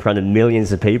to you in front of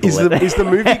millions of people. Is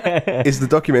the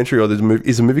documentary or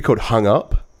is the movie called Hung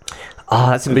Up? Oh,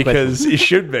 that's a good because question. it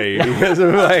should be. Because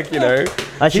of, like,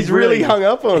 he's really hung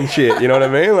up on shit. You know what I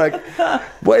mean? Like,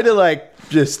 way to, like,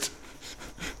 just...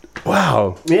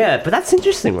 Wow. Yeah, but that's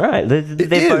interesting, right?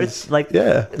 They're both, like,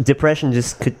 depression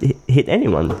just could hit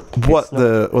anyone. What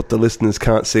the listeners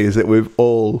can't see is that we've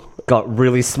all got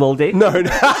really small dick? No.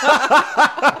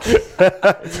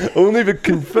 I will neither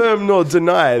confirm nor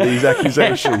deny these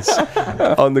accusations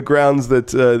on the grounds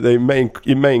that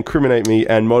it may incriminate me,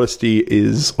 and modesty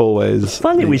is always...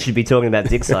 Funny we should be talking about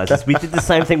dick sizes. We did the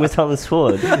same thing with Thomas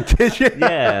Ford. Did you?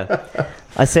 Yeah.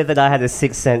 I said that I had a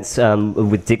sixth sense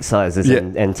with dick sizes,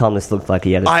 and Thomas looked like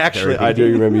he had a I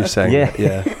do remember you saying that,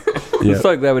 yeah. It's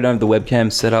like that we don't have the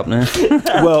webcam set up now.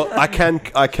 Well, I can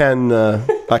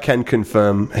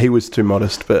confirm he was too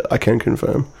modest, but I can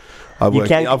confirm. I've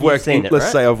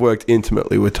worked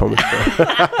intimately with Thomas.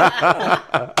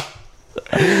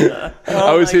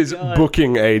 I was his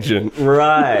booking agent.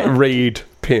 Right. Reed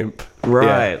pimp.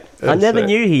 Right. Yeah, I never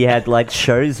knew he had like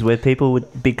shows where people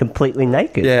would be completely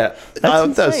naked. Yeah.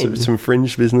 That's was some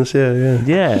fringe business, yeah.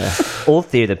 Yeah. All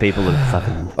theatre people are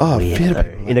fucking weird, theatre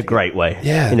though, in a great way.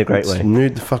 Yeah. In a great way.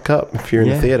 Nude the fuck up if you're in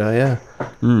the theatre, yeah.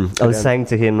 I was saying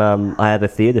to him, I have a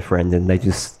theatre friend and they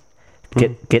just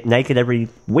get naked every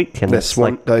week. And that's the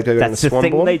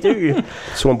thing they do.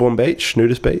 Swanbourne Beach,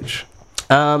 nudist beach.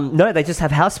 No, they just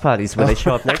have house parties where they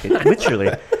show up naked. Literally.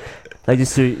 They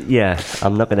just do,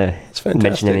 I'm not going to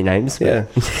mention any names. Yeah.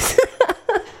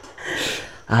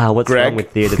 What's Greg. wrong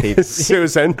with theatre people?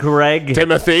 Susan. Greg.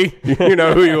 Timothy. You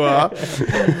know who you are.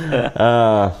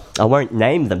 I won't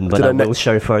name them, but I will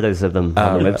show photos of them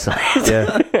on the website.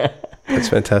 Yeah. That's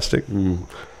fantastic.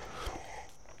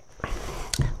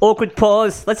 Awkward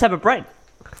pause. Let's have a break.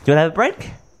 Do you want to have a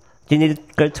break? Do you need to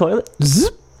go to the toilet?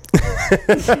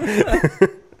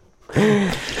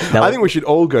 I think we should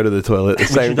all go to the toilet at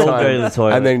the same time. We should all go to the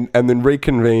toilet. And then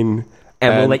reconvene.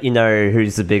 And we'll let you know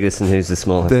who's the biggest and who's the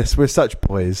smallest. We're such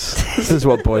boys. This is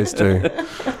what boys do.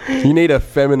 You need a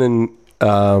feminine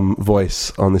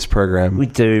voice on this program. We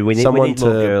do. We need more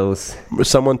girls.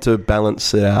 Someone to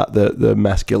balance it out, the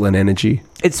masculine energy.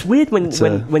 It's weird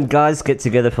when guys get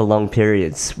together for long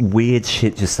periods, weird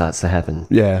shit just starts to happen.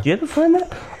 Yeah. Do you ever find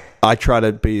that? I try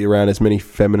to be around as many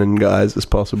feminine guys as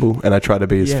possible, and I try to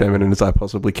be as feminine as I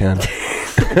possibly can.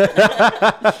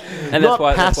 And that's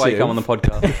why you come on the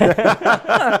podcast.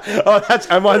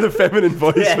 Am I the feminine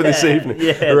voice for this evening?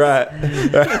 Yes. Right.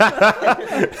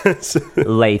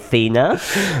 Laithina.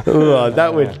 Oh,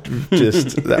 that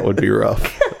would be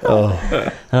rough.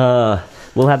 Oh.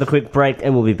 We'll have a quick break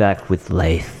and we'll be back with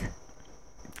Laith.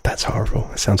 That's horrible.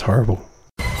 That sounds horrible.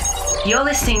 You're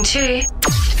listening to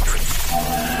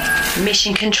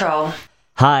Mission Control.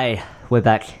 Hi, we're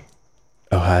back.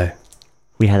 Oh, hi.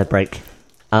 We had a break.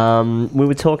 We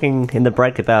were talking in the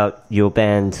break about your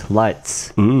band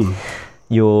Lights.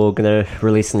 You're going to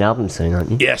release an album soon,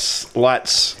 aren't you? Yes,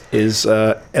 Lights is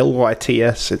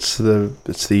LYTS. It's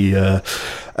the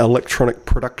electronic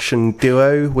production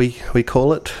duo we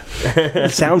call it.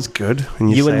 It sounds good. When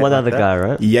you and one other guy,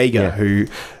 right? Jaeger, who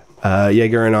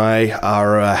Jaeger and I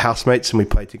are housemates, and we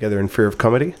played together in Fear of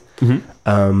Comedy.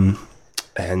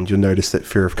 And you'll notice that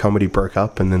Fear of Comedy broke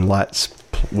up, and then Lights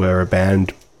were a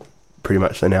band pretty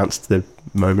much announced the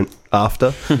moment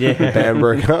after the band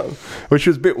broke up, which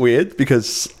was a bit weird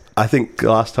because I think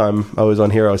last time I was on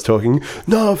here I was talking,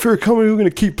 no, Fear of Comedy, we're going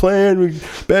to keep playing,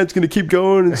 band's going to keep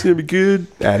going, it's going to be good,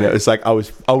 and it was like I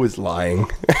was lying.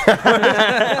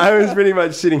 I was pretty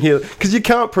much sitting here because you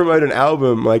can't promote an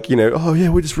album like, oh yeah,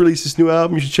 we just released this new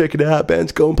album, you should check it out,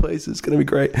 band's going places, it's going to be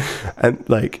great, and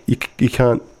like you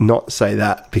can't not say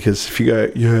that, because if you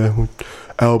go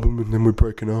album and then we're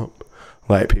breaking up,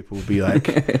 like people will be like,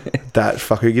 that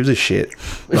fucker gives a shit,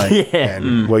 like,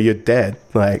 and well, you're dead,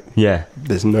 like,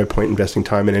 there's no point investing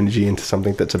time and energy into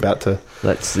something that's about to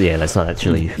that's not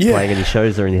actually playing any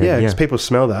shows or anything, because people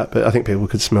smell that, but I think people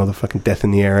could smell the fucking death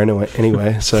in the air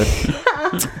anyway, so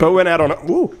but went out on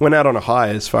a high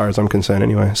as far as I'm concerned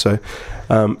anyway, so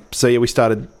we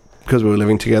started, because we were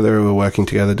living together, we were working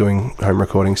together doing home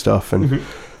recording stuff, and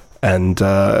and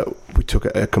we took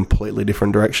a completely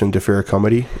different direction to Fear of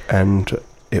Comedy, and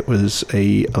it was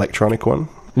a electronic one.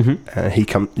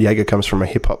 Jaeger comes from a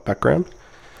hip hop background.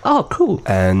 Oh, cool!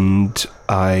 And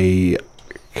I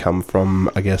come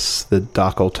from, I guess, the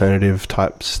dark alternative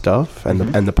type stuff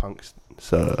and the punk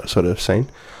sort of scene.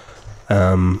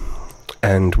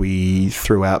 And we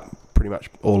threw out pretty much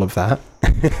all of that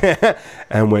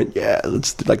and went,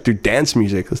 let's do dance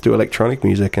music, let's do electronic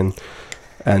music, and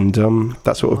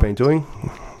that's what we've been doing.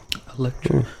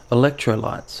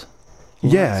 Electrolytes.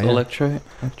 Yeah. Electro.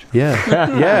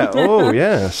 Yeah. Yeah. Oh,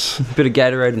 yes. Bit of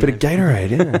Gatorade.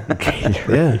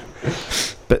 Yeah.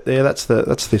 But that's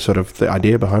the sort of the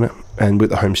idea behind it, and with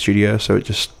the home studio, so it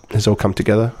just has all come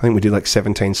together. I think we did like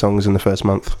 17 songs in the first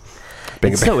month.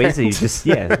 It's so easy. Just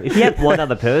if you have one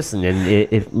other person and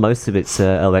if most of it's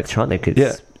electronic,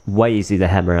 it's way easier to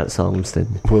hammer out songs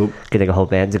than getting a whole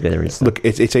band together and stuff. Look,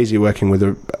 it's easy working with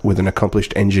an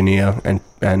accomplished engineer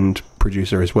and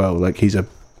producer as well. Like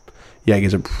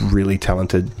Jaeger's a really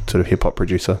talented sort of hip hop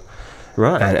producer.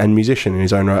 Right. And musician in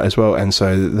his own right as well, and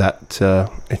so that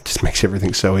it just makes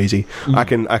everything so easy. I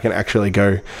can actually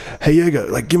go, hey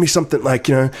Yogo, like give me something like,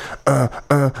 you know,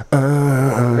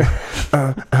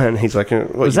 and he's like,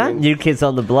 what was that mean? New Kids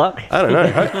on the Block? I don't know.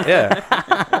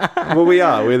 Yeah. Well,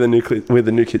 we're the new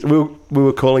kids. We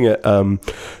were calling it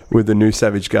with the new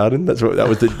Savage Garden. That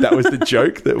was the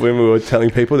joke that when we were telling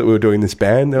people that we were doing this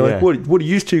band, they're like, what are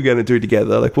you two going to do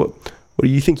together? Like what do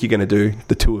you think you're going to do,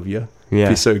 the two of you? Yeah. If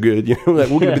you're so good, you know, like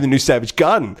we're going to be the new Savage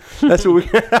Garden. That's what we.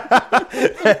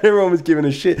 Everyone was giving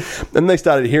a shit, and they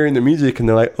started hearing the music, and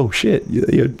they're like, "Oh shit,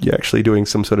 you're actually doing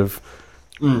some sort of,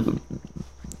 you know,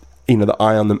 even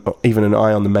an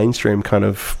eye on the mainstream kind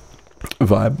of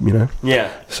vibe, you know." Yeah.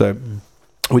 So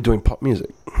we're doing pop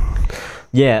music.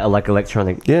 Yeah, like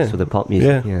electronic sort of pop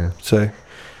music. Yeah. So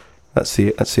that's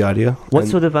the idea. What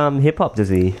sort of hip hop does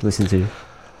he listen to?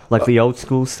 Like the old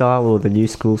school style or the new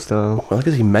school style? Well,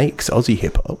 because he makes Aussie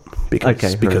hip hop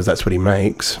because that's what he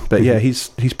makes. But yeah, he's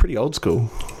pretty old school.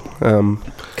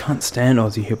 Can't stand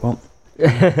Aussie hip hop.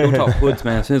 Hilltop Hoods,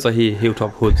 man. As soon as I hear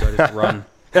Hilltop Hoods, I just run.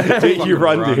 You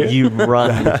run to it. You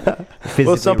run.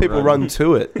 Well, some people run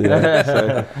to it. You know,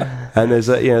 so, and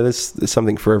there's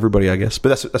something for everybody, I guess. But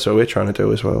that's what we're trying to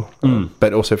do as well.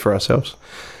 But also for ourselves.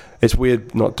 It's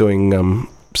weird not doing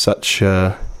such.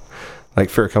 Like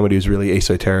Fear of Comedy is really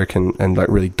esoteric and like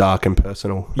really dark and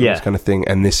personal, this kind of thing.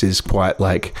 And this is quite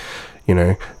like, you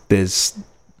know, there's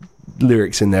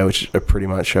lyrics in there which are pretty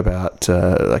much about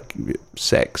like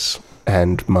sex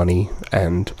and money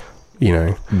and, you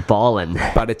know, ballin'.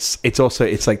 But it's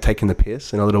like taking the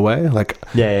piss in a little way. Like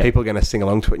people are going to sing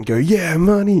along to it and go, yeah,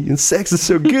 money and sex is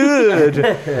so good.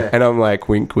 And I'm like,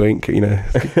 wink, wink, you know,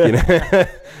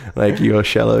 like you're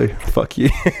shallow, fuck you.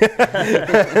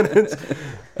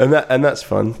 And that's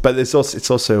fun, but it's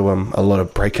also a lot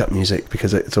of breakup music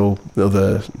because it's all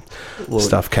the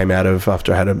stuff came out of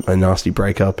after I had a nasty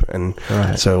breakup, and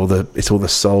so all the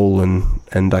soul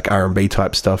and like R&B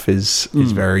type stuff is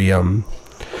very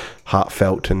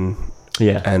heartfelt and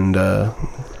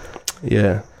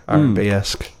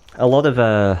R&B-esque. A lot of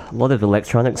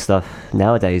electronic stuff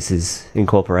nowadays is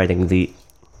incorporating the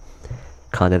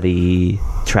kind of the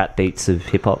trap beats of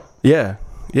hip hop. Yeah.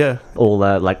 All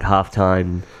like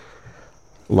halftime,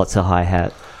 lots of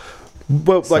hi-hat,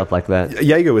 stuff like that.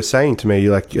 Jaeger was saying to me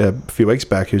like a few weeks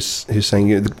back, who's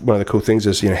saying one of the cool things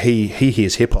is, you know, he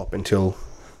hears hip-hop until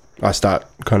I start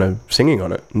kind of singing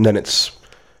on it, and then it's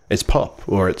pop,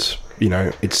 or it's, you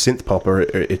know, it's synth pop, or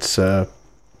it's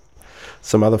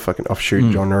some other fucking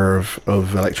offshoot genre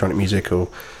of electronic music, or,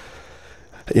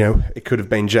 you know, it could have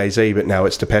been Jay-Z, but now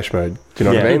it's Depeche Mode. Do you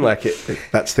know what I mean? Like,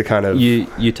 that's the kind of...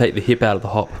 You take the hip out of the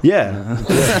hop. Yeah.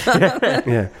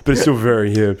 Yeah. But it's still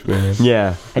very hip, man.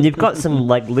 Yeah. And you've got some,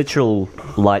 like, literal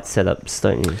light setups,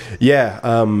 don't you? Yeah,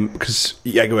 because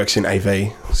Jaeger works in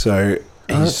AV, so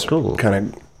he's cool. kind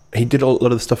of... He did a lot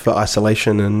of the stuff for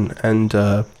Isolation and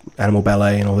Animal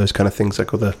Ballet and all those kind of things,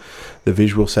 like all the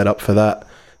visual setup for that.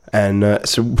 And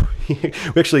so we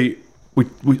actually...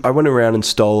 I went around and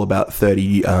stole about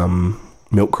 30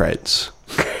 milk crates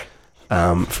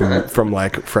from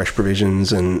like Fresh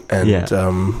Provisions and you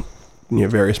know,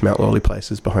 various Mount Lawley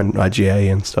places behind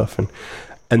IGA and stuff,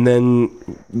 and then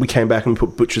we came back and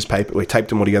put butcher's paper. We taped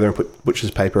them all together and put butcher's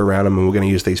paper around them, and we were going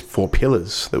to use these 4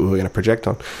 pillars that we were going to project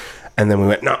on. And then we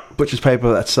went, no, butcher's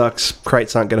paper, that sucks.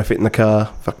 Crates aren't going to fit in the car.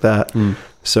 Fuck that.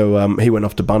 So he went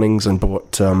off to Bunnings and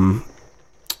bought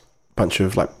bunch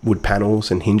of like wood panels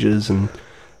and hinges, and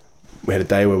we had a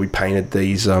day where we painted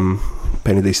these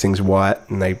things white,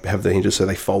 and they have the hinges so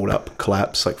they fold up,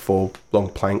 collapse, like 4 long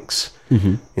planks.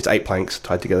 It's 8 planks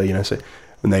tied together, you know, so,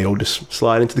 and they all just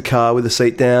slide into the car with the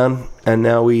seat down. And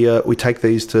now we take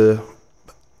these to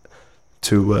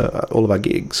all of our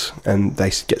gigs, and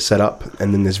they get set up,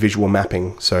 and then there's visual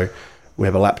mapping. So we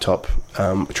have a laptop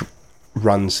which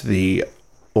runs the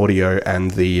audio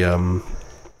and the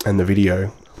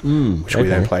video, which we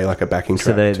then play like a backing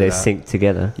track. So they're synced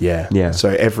together. Yeah. So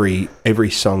every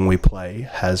song we play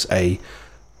has a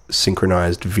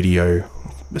synchronized video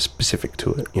specific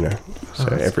to it, you know. So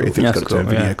everything's got its own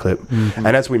video clip.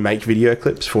 And as we make video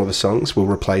clips for the songs, we'll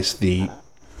replace the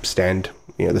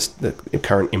the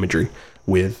current imagery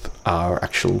with our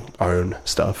actual own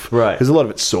stuff. Right. Because a lot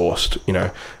of it's sourced, you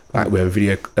know. Like we have a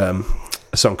video, a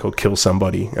song called Kill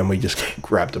Somebody, and we just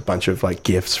grabbed a bunch of like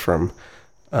GIFs from,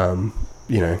 the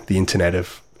internet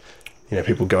of,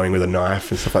 people going with a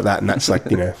knife and stuff like that, and that's like,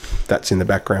 that's in the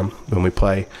background when we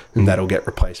play, and that'll get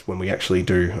replaced when we actually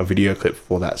do a video clip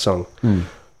for that song.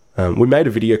 We made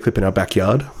a video clip in our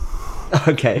backyard.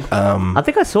 Okay. I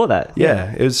think I saw that.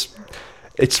 Yeah, it's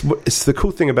the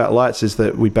cool thing about Lights is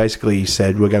that we basically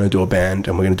said we're going to do a band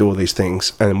and we're going to do all these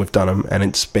things, and we've done them, and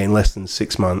it's been less than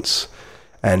 6 months,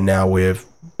 and now we're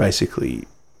basically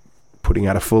putting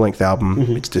out a full-length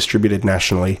album. It's distributed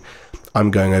nationally. I'm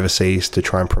going overseas to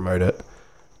try and promote it,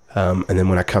 and then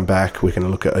when I come back, we're going to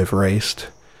look at Over East.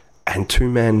 And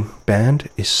two-man band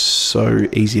is so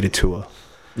easy to tour.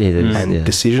 Yeah, it is, and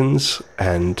decisions,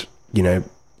 and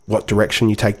what direction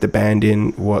you take the band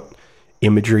in, what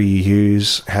imagery you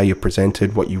use, how you're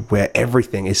presented, what you wear,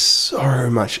 everything is so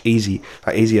much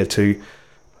easier to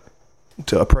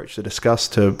approach, to discuss,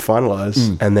 to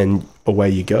finalize, and then away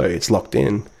you go. It's locked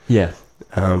in. Yeah.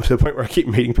 To the point where I keep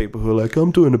meeting people who are like,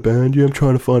 I'm doing a band, I'm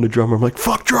trying to find a drummer. I'm like,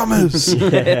 fuck drummers. You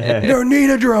don't need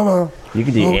a drummer. You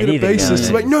can do anything. Get a bassist.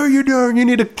 It's like, no, you don't. You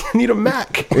need a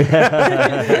Mac.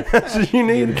 That's what you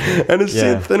need. And a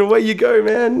synth, and away you go,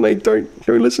 man. Like, don't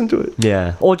listen to it.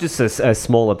 Yeah. Or just a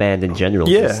smaller band in general.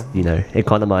 Yeah. Just,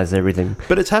 economize everything.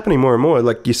 But it's happening more and more.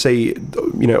 Like, you see,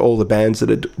 all the bands that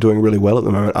are doing really well at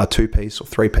the moment are 2-piece or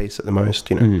 3-piece at the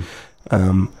most,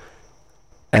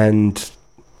 and...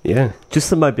 yeah,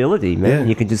 just the mobility, man. Yeah.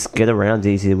 You can just get around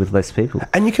easier with less people,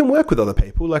 and you can work with other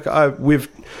people. Like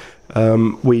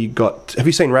we got. Have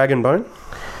you seen Rag and Bone?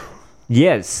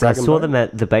 Yes, I saw them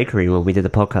at the bakery when we did the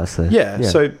podcast there. Yeah.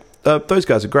 So those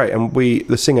guys are great, and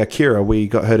the singer Kira, we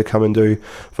got her to come and do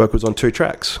vocals on 2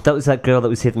 tracks. That was that girl that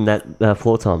was hitting that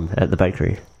floor tom at the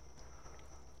bakery.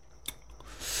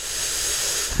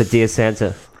 For Dear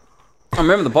Santa. I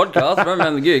remember the podcast. I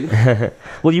remember the gig.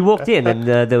 Well, you walked in and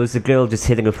there was a girl just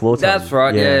hitting a floor tom. That's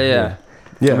right. Yeah.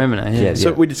 I remember now. Yeah.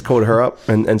 So we just called her up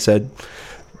and said,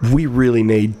 we really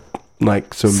need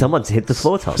like someone to hit the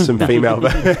floor tom. Some female.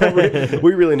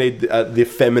 we really need the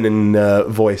feminine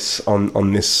voice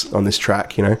on this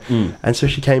track, And so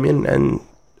she came in and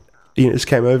just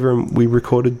came over and we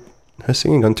recorded her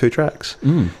singing on 2 tracks.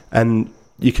 And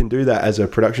you can do that as a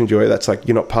production duo. That's like,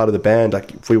 you're not part of the band.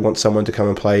 Like, if we want someone to come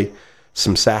and play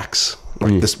some sax,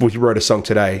 like this, we wrote a song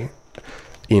today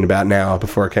in about an hour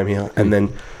before I came here, and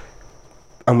then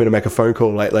I'm going to make a phone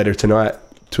call later tonight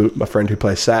to my friend who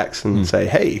plays sax and say,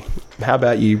 hey, how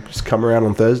about you just come around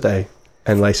on Thursday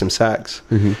and lay some sax?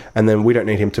 And then we don't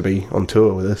need him to be on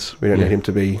tour with us. We don't need him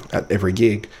to be at every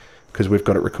gig, because we've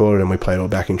got it recorded and we play it all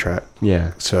backing track.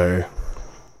 Yeah. So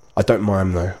I don't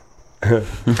mind though.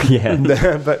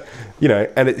 But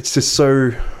and it's just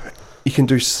so you can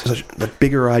do such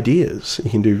bigger ideas.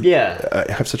 You can do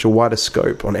have such a wider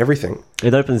scope on everything.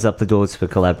 It opens up the doors for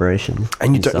collaboration.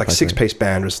 And you don't like 6-piece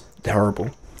band was horrible.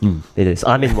 It is.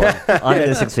 I'm in one. I'm in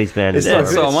a 6-piece band.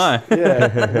 So am I.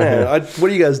 Man, what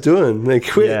are you guys doing? They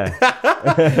quit. Yeah.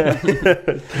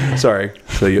 Sorry.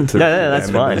 So no, that's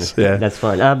fine. Yeah, that's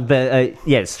fine. But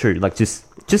it's true. Like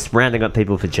just rounding up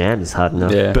people for jam is hard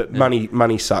enough. Yeah. But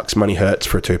money sucks. Money hurts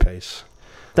for a 2-piece.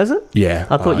 Does it? Yeah.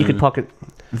 I thought you could pocket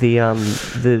the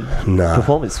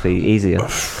performance fee easier.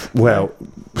 Well,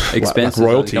 expenses like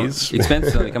royalties.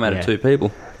 Expenses only come out of 2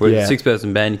 people. With a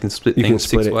 6-person band, you can split things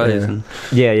 6 ways. True.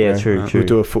 We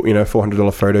do a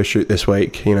 $400 photo shoot this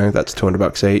week. That's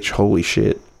 $200 each. Holy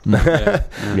shit. A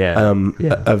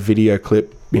video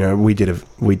clip. We did it.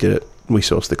 We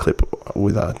sourced the clip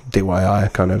with a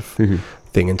DIY kind of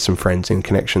thing and some friends and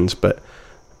connections, but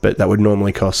that would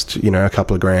normally cost a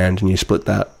couple of grand, and you split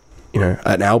that.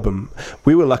 An album.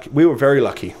 We were lucky. We were very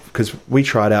lucky because we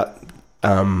tried out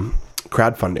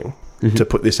crowdfunding to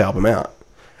put this album out.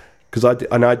 Because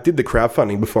I did the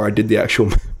crowdfunding before I did the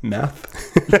actual math.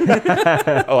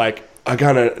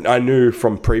 I knew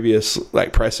from previous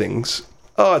pressings.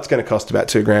 It's going to cost about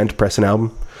 $2,000 to press an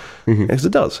album, because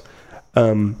it does.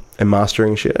 And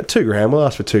mastering shit, $2,000. We'll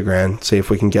ask for $2,000. See if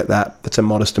we can get that. That's a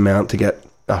modest amount to get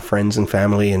our friends and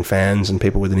family and fans and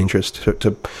people with an interest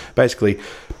to basically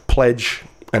pledge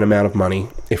an amount of money.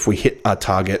 If we hit our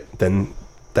target, then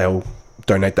they'll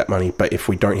donate that money. But if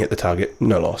we don't hit the target,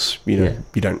 no loss. You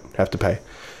don't have to pay.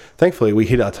 Thankfully, we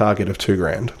hit our target of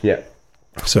 $2,000. Yeah.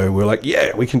 So we're like,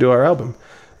 we can do our album.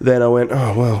 Then I went,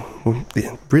 we're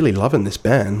really loving this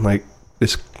band. Like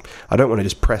this, I don't want to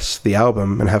just press the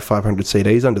album and have 500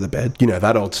 CDs under the bed.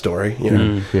 That old story.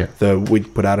 We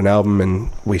put out an album and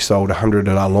we sold 100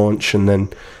 at our launch, and then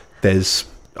there's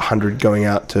 100 going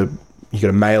out to. You got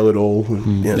to mail it all,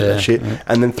 that shit,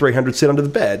 and then 300 sit under the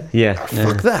bed.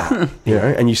 Fuck that,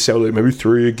 And you sell it maybe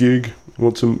 3 a gig.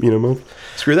 Want some, month?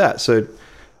 Screw that. So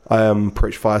I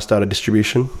approached Firestarter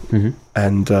Distribution,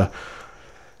 and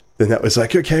then that was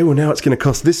like, okay, well, now it's going to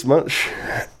cost this much.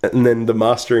 And then the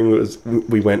mastering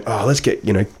we went, oh, let's get,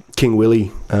 King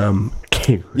Willie.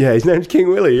 King. Yeah, his name's King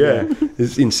Willie, yeah.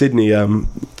 He's in Sydney, to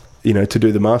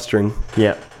do the mastering.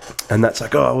 Yeah. And that's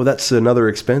like, oh, well, that's another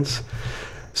expense.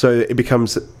 So it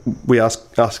becomes, it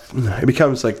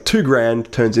becomes like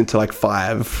 $2,000 turns into like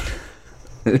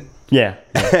 $5,000. Yeah.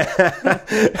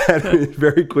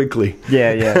 Very quickly.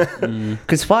 Yeah.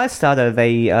 Because Firestarter,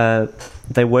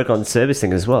 they work on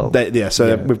servicing as well.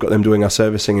 We've got them doing our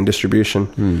servicing and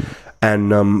distribution.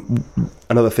 And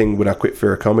another thing when I quit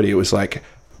Vera Comedy, it was like,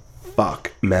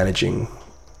 fuck managing.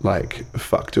 Like,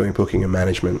 fuck doing booking and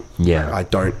management. Yeah. I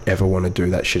don't ever want to do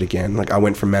that shit again. Like, I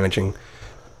went from managing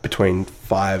between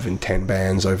 5 and 10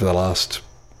 bands over the last,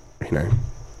 I don't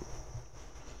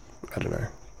know,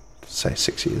 say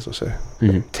 6 years or so.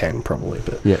 10 probably,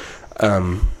 but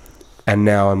and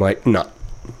now I'm like,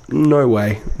 no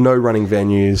way, no running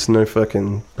venues, no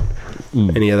fucking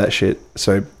any of that shit.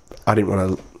 So I didn't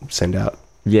want to send out.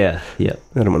 I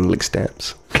don't want to lick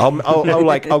stamps.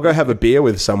 I'll go have a beer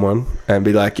with someone and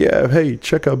be like, yeah, hey,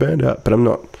 check our band out, but I'm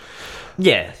not.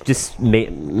 Yeah, just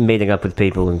meeting up with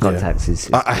people and contacts is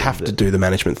I have to do the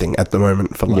management thing at the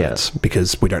moment for Lights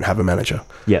because we don't have a manager.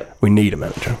 Yeah. We need a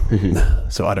manager.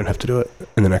 So I don't have to do it.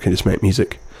 And then I can just make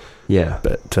music. Yeah.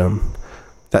 But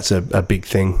that's a big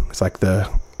thing. It's like that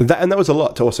was a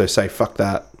lot to also say, fuck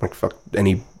that. Like, fuck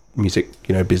any music,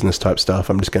 business type stuff.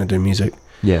 I'm just going to do music.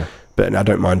 Yeah. But I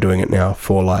don't mind doing it now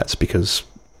for Lights because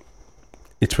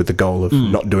it's with the goal of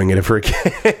not doing it ever again.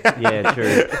 Yeah,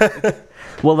 true.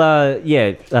 Well,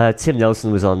 Tim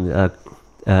Nelson was on 2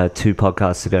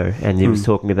 podcasts ago, and he was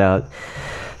talking about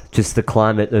just the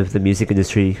climate of the music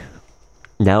industry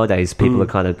nowadays. People are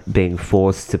kind of being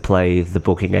forced to play the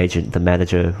booking agent, the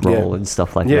manager role and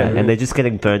stuff like that. And they're just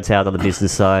getting burnt out on the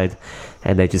business side,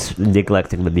 and they're just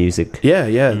neglecting the music.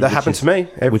 Yeah. That happens to me.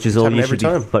 Which is all you should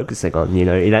be focusing on.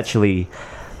 It actually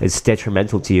is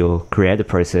detrimental to your creative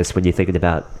process when you're thinking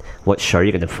about what show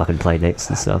you're going to fucking play next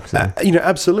and stuff. So.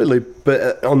 Absolutely.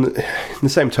 But on the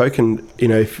same token,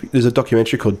 if there's a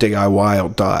documentary called DIY or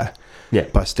Die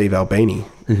by Steve Albini,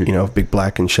 of Big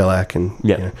Black and Shellac and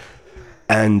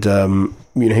and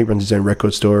he runs his own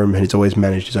record store and he's always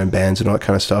managed his own bands and all that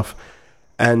kind of stuff.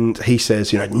 And he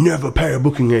says, never pay a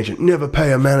booking agent, never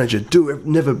pay a manager,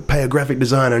 never pay a graphic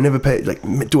designer, never pay,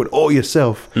 do it all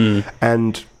yourself.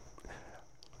 And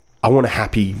I want a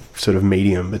happy sort of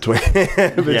medium between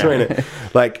it.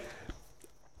 Like,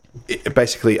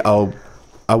 basically, I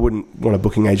wouldn't want a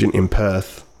booking agent in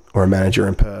Perth or a manager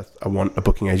in Perth. I want a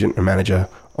booking agent or manager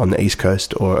on the East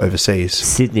Coast or overseas.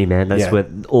 Sydney, man. That's where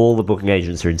all the booking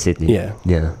agents are in Sydney.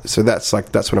 Yeah. So that's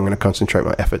what I'm going to concentrate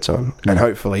my efforts on. And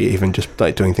hopefully even just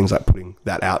like doing things like putting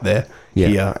that out there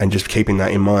here and just keeping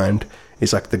that in mind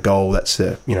is like the goal that's,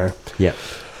 that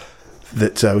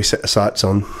we set the sights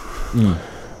on.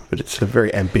 But it's a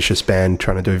very ambitious band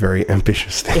trying to do very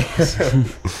ambitious things.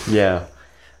 Yeah.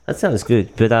 That sounds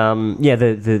good. But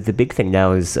the big thing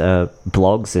now is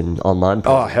blogs and online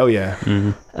posts. Oh, hell yeah.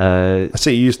 I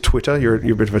see you use Twitter. You're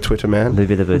a bit of a Twitter man. A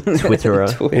bit of a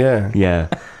Twitterer. Yeah.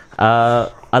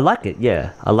 I like it,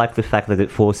 yeah. I like the fact that it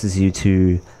forces you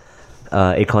to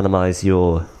economize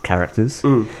your characters.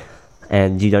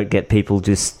 And you don't get people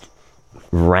just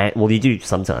rant. Well, you do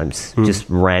sometimes. Just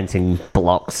ranting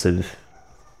blocks of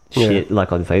shit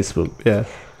like on Facebook. Yeah.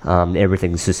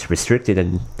 Everything's just restricted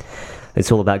and it's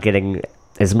all about getting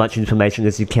as much information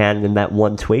as you can in that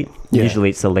one tweet. Yeah.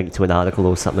 Usually it's a link to an article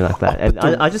or something like that. And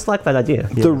I just like that idea.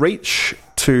 The reach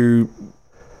to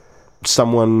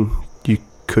someone you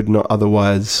could not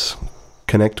otherwise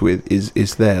connect with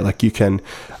is there. Like you can,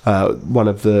 one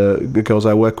of the girls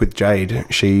I work with, Jade,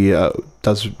 she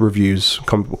does reviews,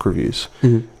 comic book reviews,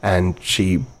 and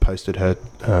she posted her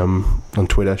on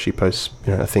Twitter. She posts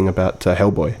a thing about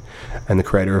Hellboy, and the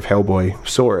creator of Hellboy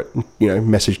saw it,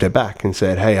 messaged her back and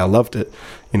said, "Hey, I loved it,"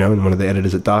 and one of the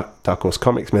editors at Dark Horse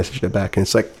Comics messaged her back, and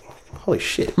it's like, holy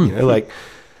shit, like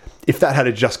if that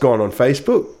had just gone on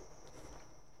Facebook,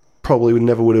 probably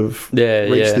would have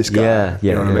reached this guy.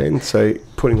 You know what I mean? So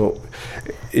putting all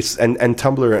it's and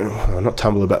Tumblr and not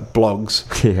Tumblr but blogs,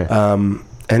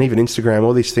 and even Instagram,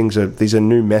 all these things these are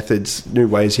new methods, new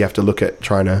ways you have to look at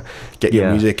trying to get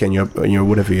your music and your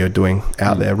whatever you're doing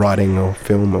out there, writing or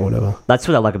film or whatever. That's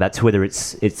what I like about Twitter.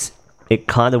 It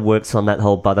kind of works on that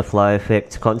whole butterfly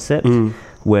effect concept,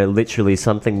 where literally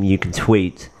something you can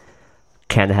tweet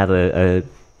can have a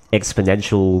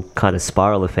exponential kind of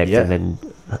spiral effect, and then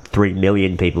 3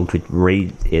 million people could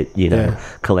read it,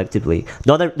 collectively.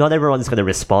 Not everyone's going to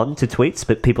respond to tweets,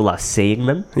 but people are seeing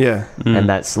them. Yeah. And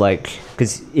that's like,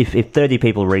 because if 30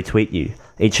 people retweet you,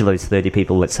 each of those 30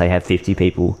 people, let's say, have 50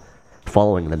 people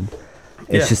following them.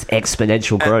 It's just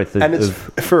exponential growth. And it's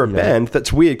for a band,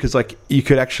 that's weird because like you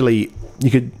could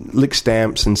lick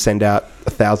stamps and send out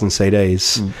 1,000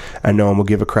 CDs and no one will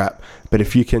give a crap. But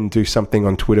if you can do something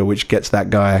on Twitter which gets that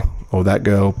guy or that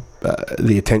girl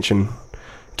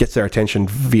gets their attention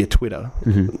via Twitter,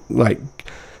 like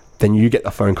then you get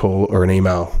a phone call or an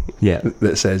email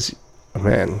that says, oh,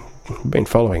 man, I've been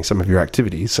following some of your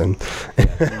activities and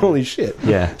holy shit.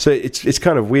 Yeah. So it's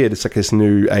kind of weird. It's like this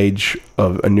new age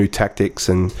of new tactics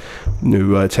and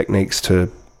new techniques to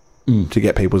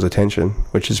get people's attention,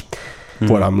 which is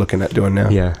what I'm looking at doing now.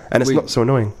 Yeah. And it's not so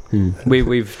annoying.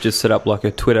 We've just set up like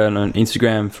a Twitter and an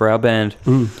Instagram for our band,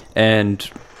 and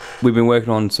we've been working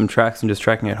on some tracks and just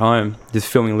tracking at home, just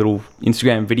filming little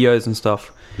Instagram videos and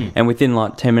stuff. And within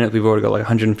like 10 minutes, we've already got like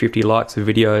 150 likes of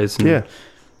videos. And I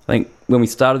think when we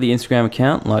started the Instagram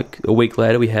account, like a week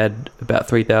later, we had about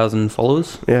 3,000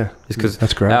 followers. Yeah. Just because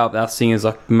that's great. Our singers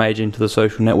like major into the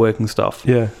social networking stuff.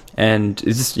 Yeah. And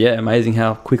it's just, amazing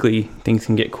how quickly things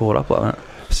can get caught up like that.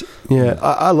 Yeah,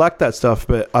 I like that stuff,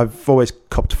 but I've always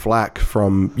copped flack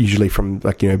usually from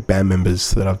like, band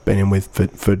members that I've been in with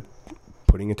for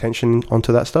putting attention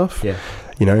onto that stuff. Yeah.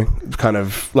 Kind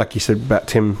of like you said about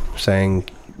Tim saying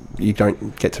you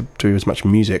don't get to do as much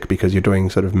music because you're doing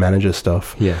sort of manager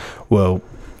stuff. Yeah. Well,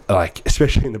 like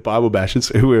especially in the Bible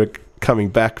Bashers who were coming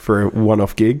back for a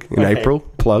one-off gig in April,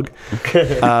 plug.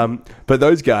 But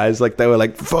those guys, like, they were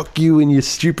like, fuck you and your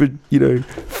stupid,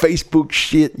 Facebook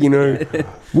shit,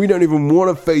 we don't even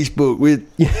want a Facebook. We're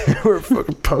a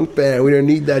fucking punk band. We don't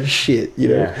need that shit,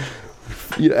 And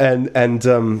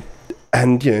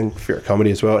if you're a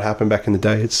comedy as well, it happened back in the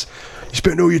day. It's you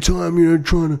spend all your time,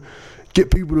 trying to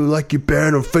get people to like your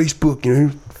band on Facebook,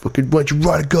 fucking why don't you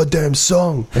write a goddamn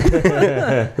song?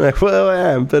 Like, well, I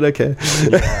am, but okay.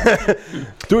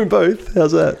 Doing both,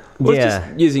 how's that? Well, it's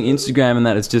just using Instagram and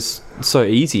that is just so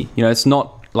easy. It's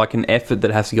not like an effort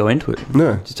that has to go into it.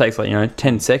 No. It just takes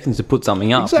 10 seconds to put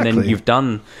something up. Exactly. And then you've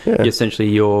done essentially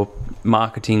your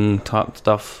marketing type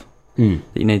stuff that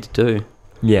you need to do.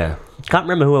 Yeah. Can't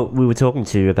remember who we were talking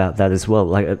to about that as well.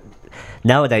 Like,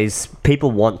 nowadays,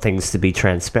 people want things to be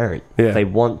transparent. Yeah. They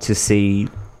want to see,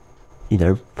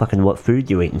 fucking what food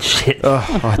you eat and shit.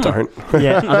 Oh, I don't.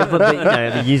 Yeah,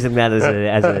 I'm using that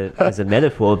as a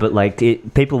metaphor, but like,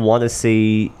 people want to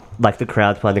see like the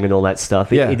crowdfunding and all that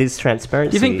stuff. It is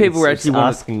transparency. Do you think people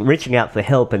reaching out for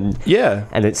help and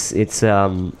it's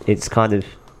kind of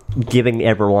giving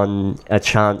everyone a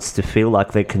chance to feel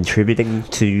like they're contributing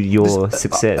to your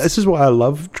success. This is why I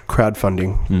love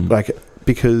crowdfunding,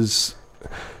 because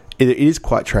it is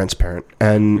quite transparent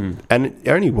and it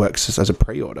only works as a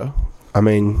pre-order. I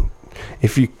mean,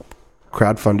 if you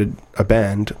crowdfunded a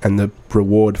band and the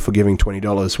reward for giving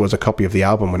 $20 was a copy of the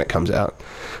album when it comes out,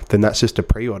 then that's just a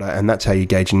pre-order, and that's how you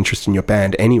gauge interest in your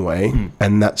band anyway.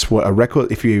 And that's what a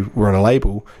record, if you were on a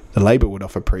label, the label would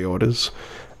offer pre-orders.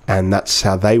 And that's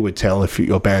how they would tell if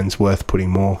your band's worth putting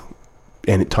more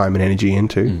time and energy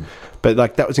into. But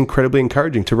like, that was incredibly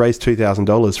encouraging to raise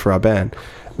 $2,000 for our band,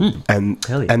 and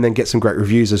then get some great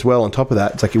reviews as well. On top of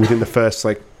that, it's like within the first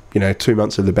 2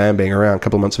 months of the band being around, a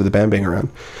couple of months of the band being around,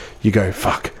 you go,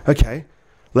 fuck, okay,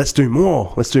 let's do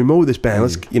more. Let's do more with this band.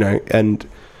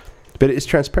 But it's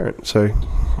transparent, so.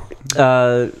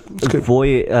 Alex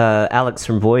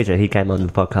from Voyager, he came on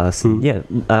the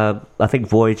podcast. I think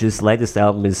Voyager's latest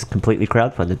album is completely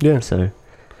crowdfunded. Yeah, so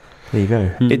there you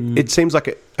go. It seems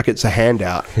like it's a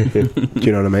handout. Do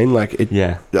you know what I mean? Like,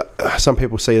 some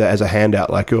people see that as a handout.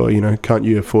 Like, oh, can't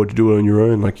you afford to do it on your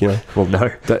own? Like, Well,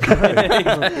 no. But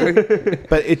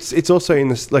it's also in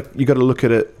this, like, you got to look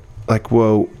at it like,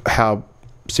 well, how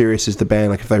serious is the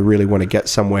band? Like, if they really want to get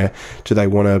somewhere, do they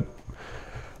want to?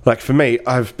 Like, for me,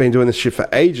 I've been doing this shit for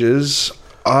ages.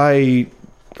 I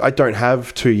don't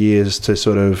have 2 years to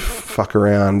sort of fuck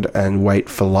around and wait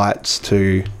for lights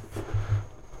to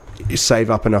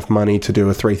save up enough money to do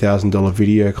a $3,000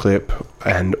 video clip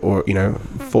or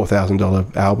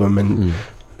 $4,000 album, and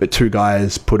but two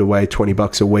guys put away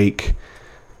 $20 a week,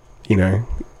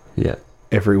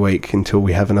 every week until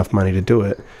we have enough money to do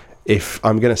it. If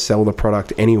I'm going to sell the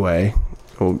product anyway,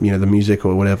 or the music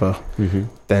or whatever,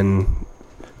 then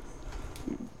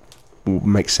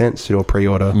makes sense to do a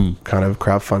pre-order kind of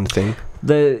crowdfund thing.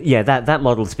 That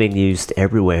model's being used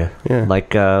everywhere. Yeah.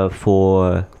 Like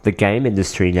for the game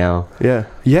industry now. Yeah.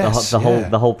 Yes. The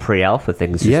whole pre-alpha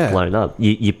thing's just blown up.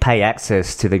 You pay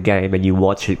access to the game and you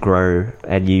watch it grow,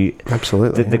 and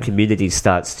absolutely the community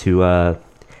starts to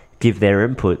give their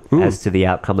input as to the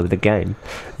outcome of the game.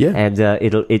 Yeah. And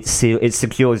it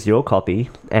secures your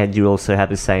copy, and you also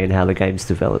have a say in how the game's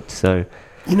developed. So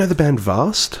You know the band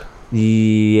Vast?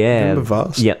 Yeah. Remember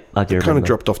Vast? Yep, I do remember. Kind of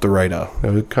dropped off the radar. They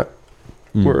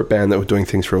were a band that were doing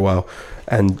things for a while.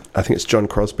 And I think it's John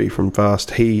Crosby from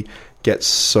Vast. He gets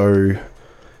so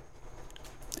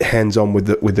hands-on with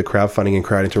the crowdfunding and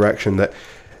crowd interaction that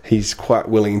he's quite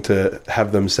willing to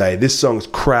have them say, this song's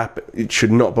crap, it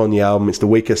should not be on the album, it's the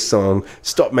weakest song,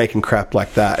 stop making crap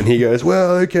like that. And he goes,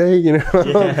 well, okay, you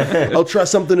know, I'll try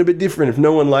something a bit different. If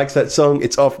no one likes that song,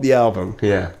 it's off the album.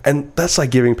 Yeah. And that's like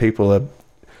giving people a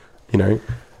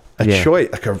choice.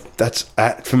 That's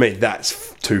for me,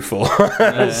 that's too full.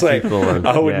 It's like,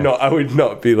 I would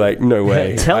not be like, no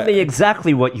way. Tell me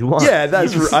exactly what you want. Yeah,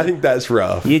 I think that's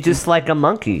rough. You're just like a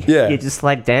monkey. Yeah. You're just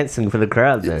like dancing for the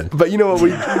crowd then. But you know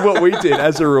what we did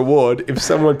as a reward, if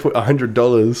someone put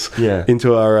 $100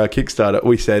 into our Kickstarter,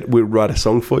 we said we'll write a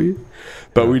song for you.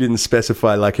 But we didn't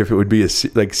specify like if it would be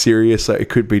serious, like it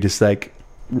could be just like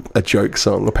a joke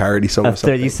song, a parody song, or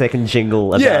something. 30-second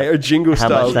jingle about a jingle how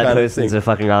style much that person's a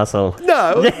fucking asshole.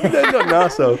 No, not an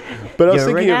asshole. But I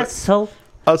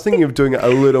was thinking of doing it a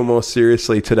little more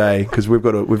seriously today because we've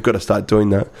got to start doing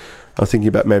that. I was thinking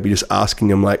about maybe just asking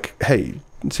them like, hey,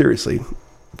 seriously,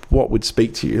 what would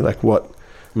speak to you? Like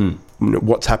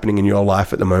what's happening in your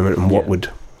life at the moment, and what would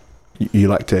you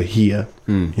like to hear?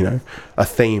 You know, a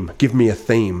theme. Give me a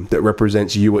theme that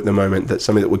represents you at the moment, that's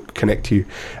something that would connect to you.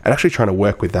 And actually trying to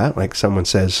work with that. Like someone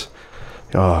says,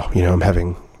 oh, you know, I'm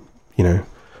having, you know,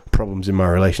 problems in my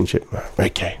relationship.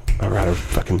 Okay, I'll write a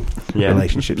fucking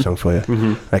relationship song for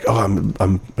you. Like, oh,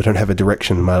 I don't have a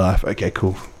direction in my life. Okay,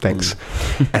 cool, thanks.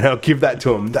 And I'll give that to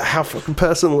them. How fucking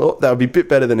personal. That would be a bit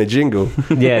better than a jingle.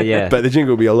 Yeah. But the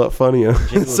jingle will be a lot funnier.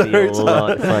 Jingle will be a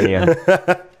lot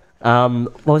funnier.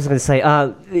 What was I going to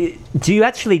say? Do you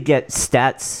actually get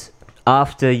stats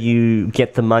after you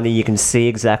get the money? You can see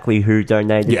exactly who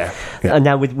donated. Yeah.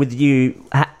 Now, with you,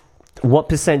 what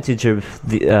percentage of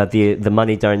the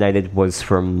money donated was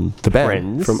from the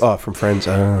band? Friends? From friends.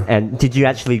 And did you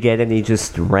actually get any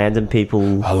just random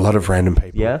people? A lot of random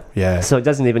people. Yeah. So it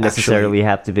doesn't even necessarily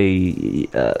have to be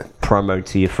promo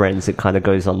to your friends. It kind of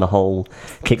goes on the whole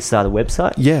Kickstarter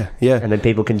website. Yeah. And then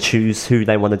people can choose who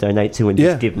they want to donate to and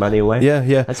just give money away.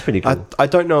 Yeah. That's pretty cool. I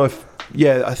don't know if.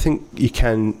 Yeah, I think you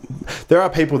can. There are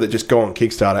people that just go on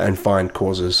Kickstarter and find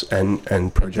causes and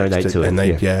projects donate to it, and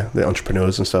they're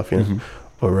entrepreneurs and stuff, you know,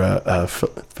 or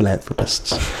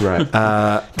philanthropists, right?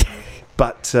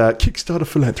 But Kickstarter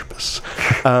philanthropists.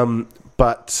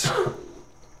 But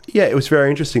yeah, it was very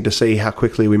interesting to see how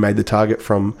quickly we made the target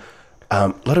from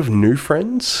a lot of new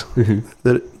friends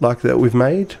that we've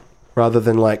made rather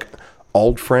than like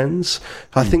old friends.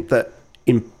 I think that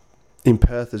in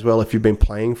Perth as well, if you've been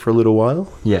playing for a little while,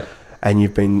 and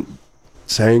you've been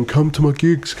saying, come to my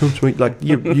gigs, come to me, like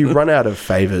you run out of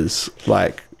favors,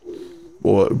 like,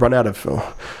 or run out of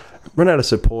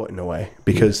support in a way,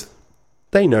 because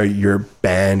they know you're a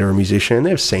band or a musician,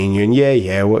 they've seen you,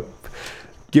 and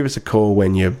give us a call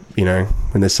when when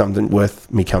there's something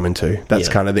worth me coming to. That's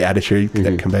kind of the attitude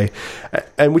that can be,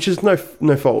 and which is no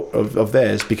fault of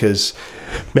theirs, because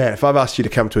man, if I've asked you to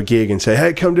come to a gig and say,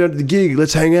 hey, come down to the gig,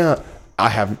 let's hang out,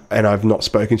 I've not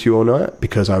spoken to you all night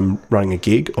because I'm running a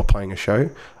gig or playing a show,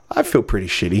 I feel pretty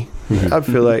shitty. I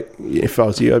feel like if I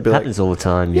was you, I'd be happens all the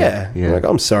time. Yeah. Like,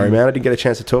 I'm sorry, man, I didn't get a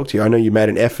chance to talk to you. I know you made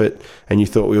an effort and you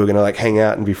thought we were going to like hang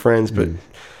out and be friends, but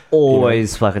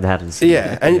always fucking happens.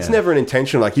 Yeah, and it's never an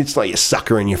intention. Like, it's like you're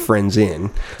suckering your friends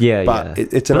in. But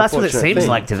it's an that's what it seems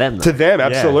like to them. Though. To them,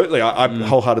 absolutely. I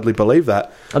wholeheartedly believe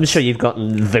that. I'm sure you've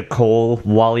gotten the call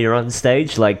while you're on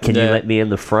stage, like, can you let me in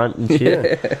the front and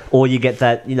shit? Or you get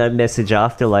that, message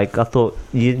after, like, I thought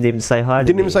you didn't even say hi.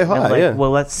 Didn't even say hi. Like,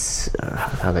 well, that's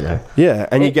I don't know. Yeah,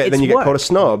 and you get called a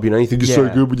snob. You think you're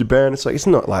so good with your band. It's like, it's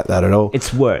not like that at all.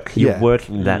 It's work. You're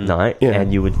working that night,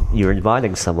 and you're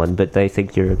inviting someone, but they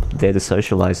think you're there to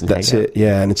socialize and that's hang it. out.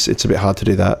 Yeah, and it's a bit hard to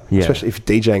do that, especially if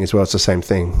DJing as well. It's the same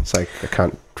thing. It's like, I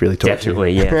can't really talk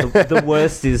Definitely, to you. Yeah. The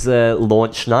worst is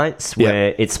launch nights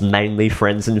where it's mainly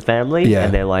friends and family,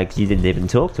 and they're like, you didn't even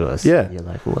talk to us. Yeah, and you're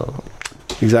like, well,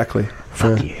 exactly.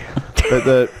 Fuck you. But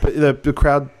the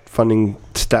crowdfunding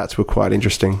stats were quite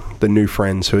interesting. The new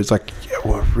friends, who it's like,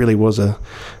 it really was a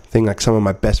thing. Like, some of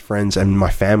my best friends and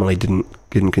my family didn't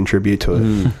contribute to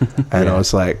it, and I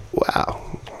was like,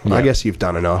 wow. Yeah. I guess you've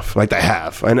done enough. Like, they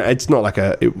have, and it's not like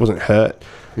it wasn't hurt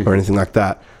or anything like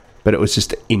that, but it was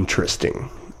just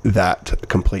interesting that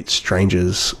complete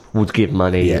strangers would give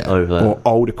money over, or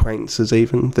old acquaintances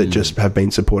even that just have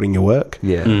been supporting your work.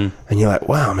 And you're like,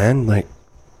 wow, man, like,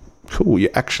 cool, you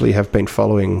actually have been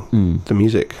following the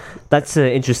music. That's an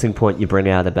interesting point you bring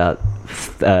out about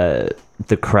the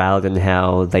crowd and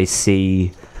how they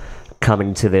see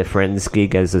coming to their friend's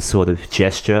gig as a sort of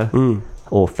gesture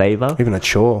or favour. Even a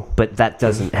chore. But that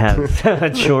doesn't have a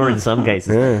chore in some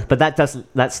cases. Yeah. But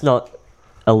that's not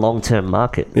a long-term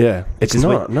market. Yeah, it's Because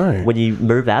not, no. When you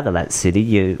move out of that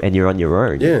city and you're on your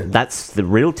own, Yeah. that's the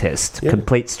real test. Yeah.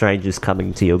 Complete strangers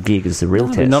coming to your gig is the real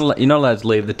test. You're not allowed to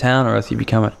leave the town, or else you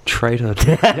become a traitor.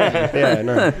 Yeah,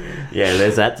 no. Yeah,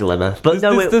 there's that dilemma. But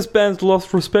this band's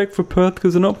lost respect for Perth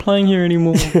because they're not playing here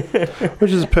anymore.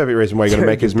 Which is a perfect reason why you're going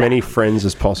to make as many friends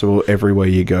as possible everywhere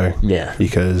you go. Yeah.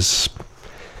 Because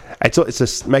it's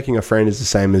just making a friend is the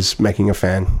same as making a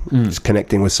fan. Just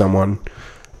connecting with someone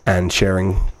and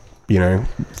sharing,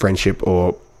 friendship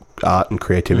or art and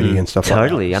creativity and stuff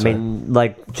Totally. like that. I mean,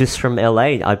 like, just from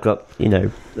LA, I've got, a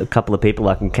couple of people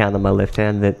I can count on my left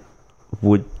hand that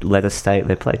would let us stay at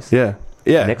their place. Yeah.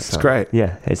 Yeah, Next it's time. great.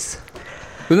 Yeah, it's...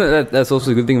 That's also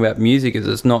a good thing about music is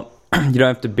it's not... You don't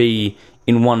have to be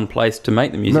in one place to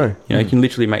make the music. No. You can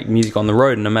literally make music on the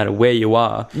road, and no matter where you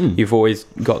are, you've always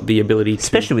got the ability to...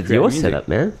 Especially with create your music. setup,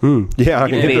 man. Yeah, I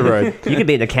can hit the road. You could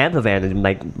be in a camper van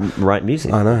and write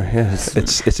music. I know, yeah.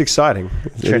 It's exciting.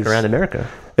 Trek around America.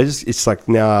 It's like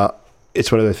now,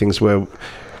 it's one of the things where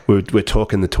we're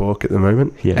talking the talk at the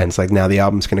moment. Yeah. And it's like now the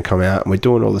album's going to come out and we're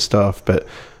doing all the stuff, but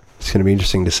it's going to be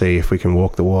interesting to see if we can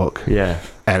walk the walk. Yeah.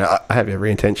 And I have every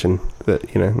intention that,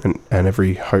 and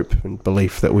every hope and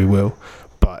belief that we will.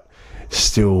 But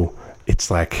still,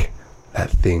 it's like that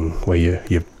thing where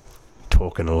you're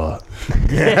talking a lot.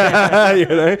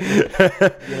 Yeah.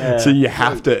 So you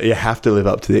have to live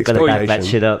up to the Gotta expectation. back that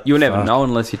shit up. You'll never know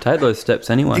unless you take those steps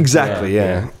anyway. Exactly,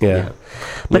 yeah. But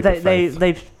Leap of faith.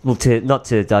 they've not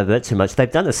to divert too much,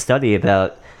 they've done a study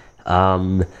about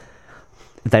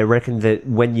they reckon that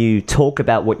when you talk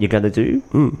about what you're going to do,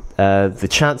 the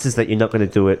chances that you're not going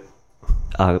to do it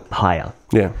are higher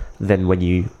Yeah. than when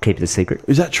you keep it a secret.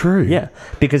 Is that true? Yeah,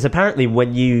 because apparently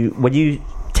when you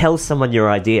tell someone your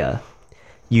idea,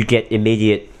 you get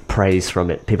immediate praise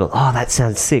from it. People, oh, that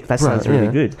sounds sick. That sounds really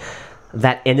good.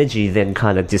 That energy then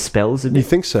kind of dispels a You bit.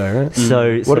 think so, right?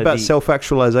 So What about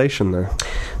self-actualization, though?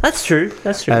 That's true.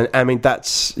 That's true. And I mean,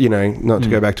 that's, not to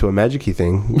go back to a magic-y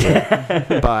thing,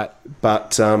 but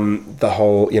the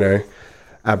whole,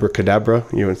 abracadabra,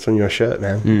 it's on your shirt,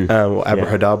 man. Or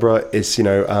abracadabra is,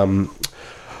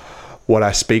 what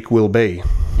I speak will be.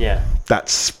 Yeah.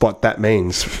 That's what that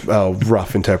means.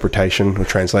 Rough interpretation or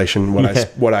translation.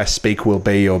 What I speak will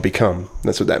be or become.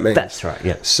 That's what that means. That's right.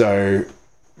 Yeah. So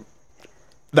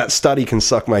that study can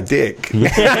suck my dick. Well,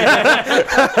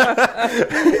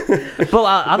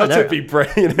 I don't know.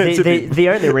 The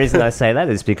only reason I say that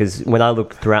is because when I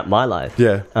look throughout my life,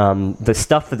 the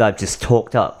stuff that I've just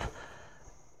talked up,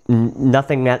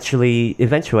 nothing actually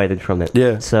eventuated from it.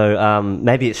 Yeah. So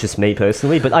maybe it's just me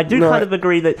personally, but I do kind of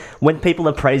agree that when people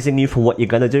are praising you for what you're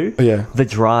going to do, the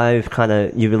drive kind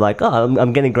of, you're like, oh,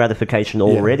 I'm getting gratification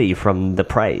already from the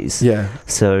praise. Yeah.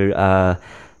 So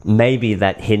maybe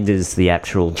that hinders the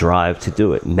actual drive to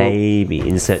do it. Maybe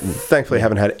in certain... Thankfully, I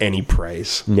haven't had any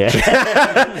praise. Yeah.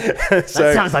 That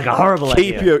sounds like a horrible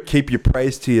idea. Keep your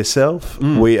praise to yourself.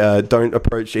 We don't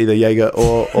approach either Jaeger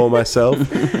or myself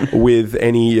with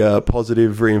any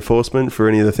positive reinforcement for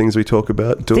any of the things we talk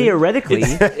about doing. Theoretically.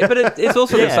 But it's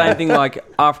also the same thing, like,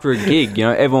 after a gig,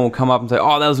 everyone will come up and say,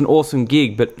 oh, that was an awesome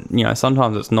gig, but,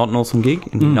 sometimes it's not an awesome gig.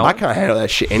 And I can't handle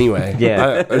that shit anyway.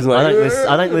 Yeah. It's like,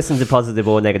 I don't listen to positive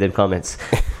or negative comments.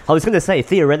 I was going to say,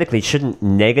 theoretically, shouldn't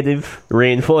negative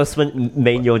reinforcement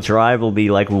mean your drive will be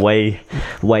like way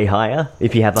higher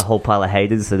if you have a whole pile of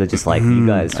haters that are just like, you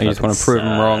guys I just want to prove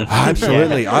them wrong.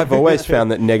 Absolutely. I've always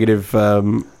found that negative,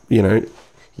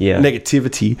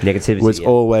 negativity was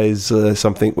always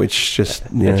something which just...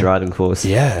 a driving force.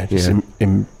 Yeah, just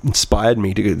inspired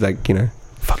me to,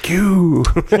 fuck you.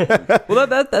 Well,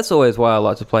 that's always why I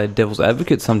like to play devil's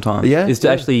advocate sometimes. Yeah, is to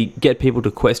actually get people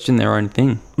to question their own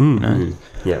thing.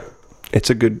 Yeah. It's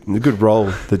a good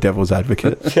role, the devil's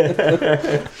advocate.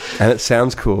 And it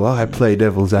sounds cool. Oh, I play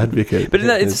devil's advocate. But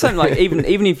it's the same, like, even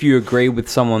if you agree with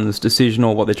someone's decision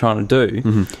or what they're trying to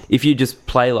do, if you just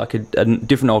play like a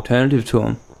different alternative to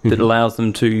them that allows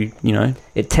them to,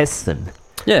 It tests them.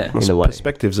 Yeah. In a way.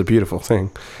 Perspective's a beautiful thing.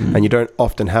 And you don't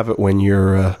often have it when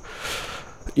you're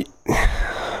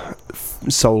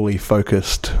solely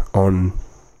focused on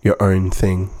your own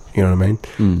thing. You know what I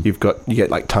mean? You get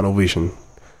like tunnel vision.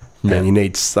 And you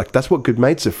need, like, that's what good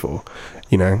mates are for.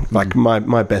 Like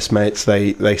my best mates,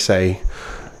 they say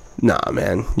nah,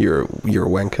 man, you're a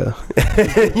wanker.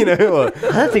 You know, or,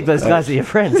 I don't think those guys are your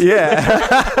friends.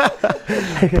 yeah.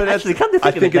 But actually, come to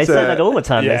think of it, they say that all the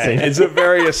time. Yeah, they seem. it's a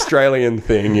very Australian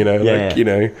thing, you know. Yeah. Like, you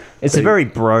know, It's a very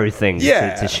bro thing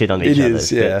to shit on each other. It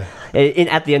is, yeah.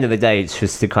 At the end of the day, it's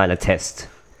just to kind of test,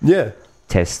 you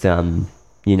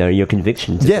know, your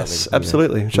conviction. Yes,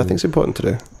 absolutely, which I think is important to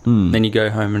do. Then you go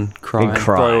home and cry.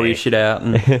 Throw all your shit out.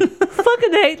 And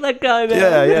Fucking hate that guy,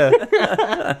 man. Yeah.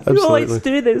 You always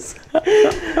do this.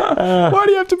 Why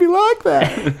do you have to be like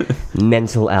that?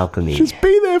 Mental alchemy. Just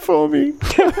be there for me.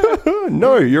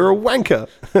 No, you're a wanker.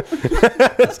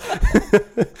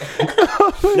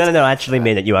 No, I actually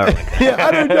mean it. You are a wanker. Yeah,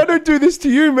 I don't do this to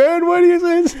you, man. Why do you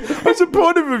say this? I'm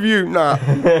supportive of you. Nah,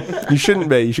 you shouldn't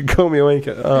be. You should call me a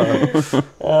wanker.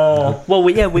 Well,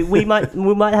 we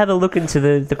might have a look into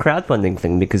the crowdfunding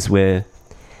thing because we're.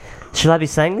 Should I be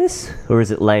saying this, or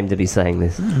is it lame to be saying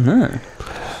this? no.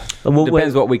 Well,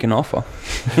 Depends what we can offer.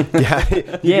 You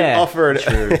can offer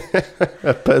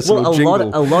a personal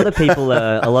jingle. a lot of people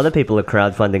are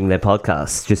crowdfunding their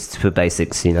podcasts just for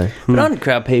basics, you know. But aren't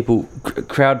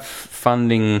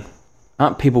crowdfunding?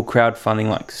 Aren't people crowdfunding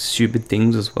like stupid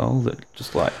things as well? That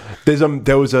just like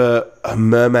there was a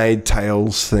mermaid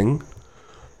tales thing.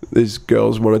 These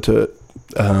girls wanted to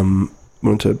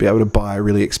be able to buy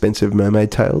really expensive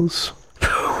mermaid tails.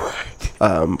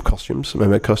 Mermaid costumes. Right.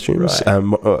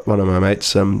 One of my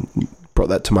mates brought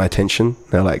that to my attention.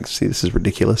 They're like, see, this is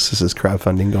ridiculous. This is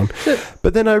crowdfunding gone.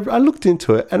 But then I looked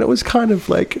into it, and it was kind of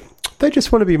like they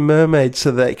just want to be mermaids so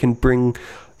they can bring,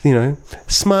 you know,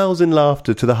 smiles and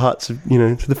laughter to the hearts of, you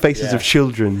know, to the faces of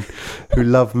children who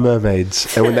love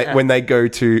mermaids. And when they go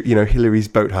to, you know, Hillary's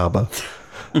boat harbour.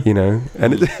 You know,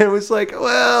 and it was like,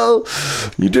 well,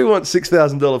 you do want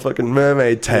 $6,000 fucking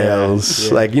mermaid tails.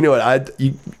 Yeah. Like, you know what?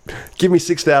 You give me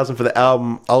 $6,000 for the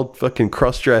album. I'll fucking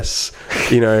cross dress,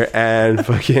 you know, and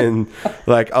fucking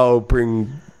like I'll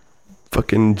bring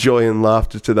fucking joy and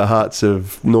laughter to the hearts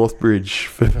of Northbridge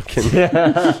for fucking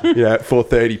you know, at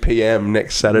 4:30 p.m.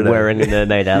 next Saturday. Wearing a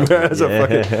mermaid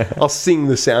outfit. I'll sing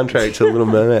the soundtrack to Little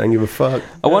Mermaid. I don't give a fuck.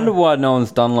 I wonder why no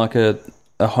one's done like a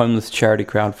homeless charity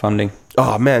crowdfunding.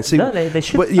 Oh man, see, no, they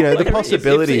should. You know, the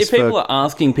possibilities. If people are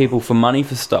asking people for money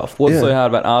for stuff, what's so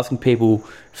hard about asking people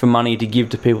for money to give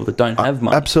to people that don't have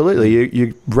money? Absolutely,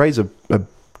 you raise a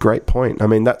great point. I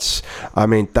mean, that's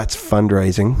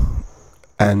fundraising,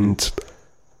 and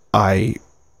I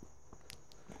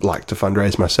like to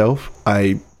fundraise myself.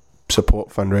 I support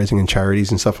fundraising and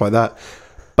charities and stuff like that.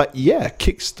 But yeah,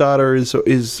 Kickstarter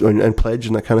is and Pledge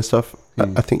and that kind of stuff.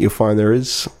 I think you'll find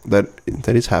that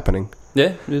is happening.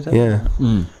 Yeah. Yeah.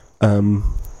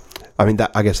 I mean,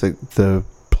 that I guess the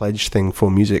Pledge thing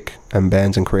for music and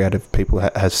bands and creative people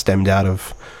has stemmed out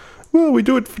of, well, we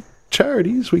do it for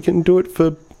charities. We can do it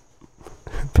for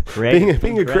being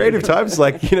a creative type. It's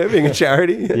like, you know, being a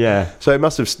charity. Yeah. So it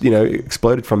must have, you know,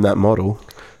 exploded from that model.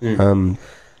 But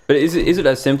is it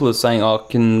as simple as saying, oh,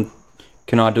 can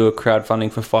I do a crowdfunding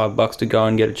for $5 to go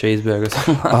and get a cheeseburger or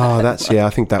something like that? I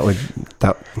think that would...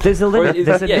 There's a limit. Is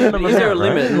there a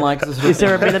limit? Is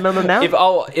there a minimum amount? If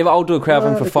I'll do a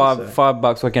crowdfunding for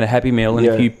 $5, I get a Happy Meal, and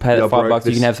if you pay that $5,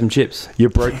 you can have some chips. You're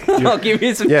broke. I'll give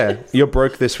you some chips. You're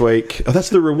broke this week. Oh, that's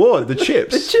the reward, the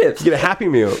chips. The chips. You get a Happy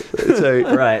Meal. So,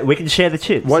 right, we can share the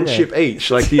chips. One chip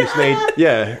each. Like, you just need...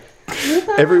 Yeah.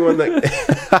 Everyone that...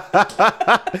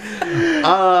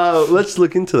 let's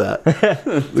look into that.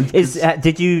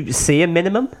 Did you see a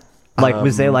minimum? Like,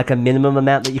 was there like a minimum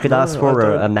amount that you could ask for,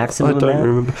 or a maximum amount? I don't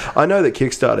remember. I know that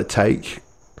Kickstarter take,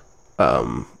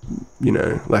 you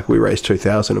know, like we raised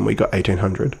 2,000 and we got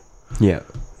 1,800. Yeah.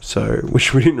 So,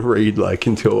 which we didn't read like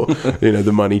until, you know,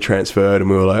 the money transferred, and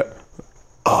we were like,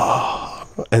 oh,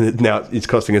 and now it's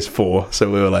costing us 4.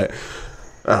 So we were like,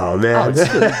 oh man,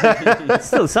 it's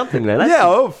still something though.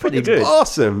 That's pretty good.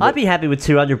 Awesome. I'd be happy with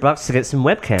 $200 to get some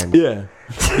webcams.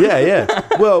 Yeah.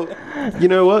 Well, you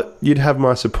know what? You'd have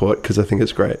my support because I think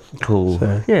it's great. Cool.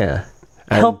 So, yeah.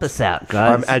 Help us out,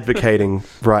 guys. I'm advocating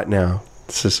right now.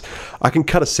 It's just, I can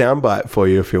cut a soundbite for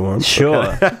you if you want.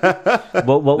 Sure.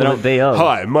 What will it be of?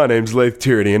 Hi, my name's Laith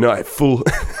Tierney, and I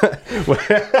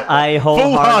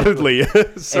wholeheartedly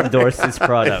endorse this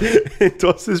product.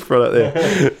 Endorse this product,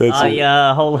 yeah.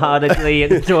 I wholeheartedly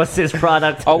endorse this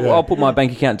product. I'll put my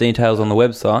bank account details on the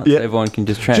website so everyone can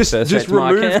just transfer. Just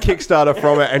remove Kickstarter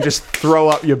from it and just throw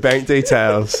up your bank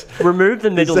details. Remove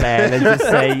the middleman and just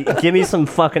say, give me some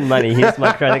fucking money. Here's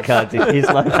my credit card. Here's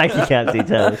my bank account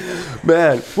details. Man,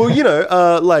 well, you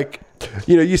know, like,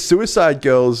 you know, you Suicide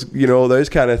Girls, you know, all those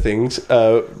kind of things.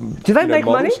 Do they make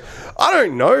money? I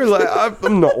don't know. Like,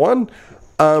 I'm not one.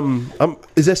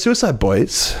 Is there Suicide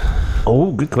Boys?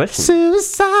 Oh, good question.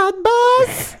 Suicide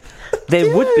boys.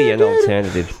 There would be an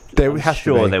alternative. There has to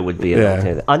Sure, be. there would be an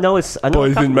alternative. I know it's...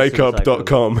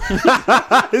 Boysinmakeup.com.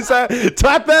 Is that,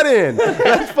 type that in.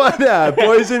 Let's find out.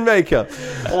 Boys in Makeup.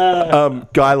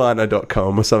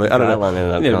 Guyliner.com or something. I don't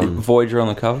know. Yeah, Voyager on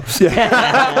the cover.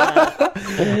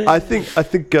 I think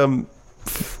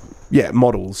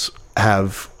models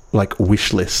have like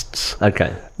wish lists.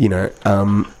 Okay. You know,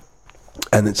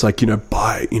 and it's like,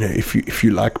 buy, if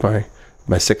you like my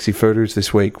sexy photos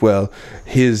this week, well,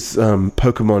 here's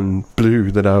Pokemon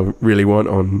Blue that I really want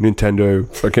on Nintendo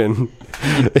fucking.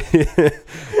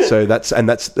 So that's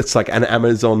like an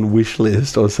Amazon wish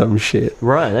list or some shit.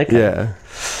 Right, okay.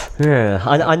 Yeah.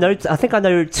 I know. I think I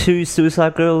know 2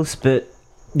 Suicide Girls, but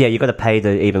yeah, you got to pay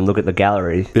to even look at the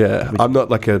gallery. Yeah, I'm not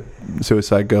like a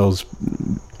Suicide Girls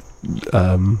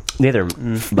Neither.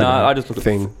 No, I just look at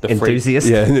thing. the Enthusiast.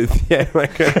 Yeah.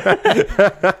 Like,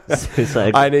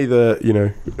 Suicide. I neither.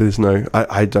 There's no.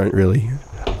 I don't really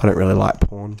like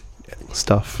porn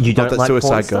stuff. You don't Not that like Suicide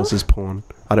porn Girls stuff? is porn.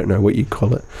 I don't know what you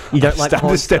call it. You don't like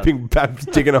porn stuff? stepping back,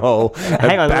 digging a hole, and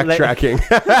Hang on, backtracking.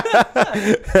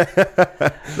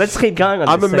 Let's keep going on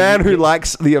I'm this. a man who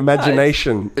likes the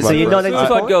imagination. So you're not into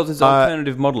Suicide porn? Girls is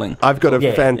alternative modelling. I've got a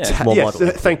Yeah, fantastic. more Yes,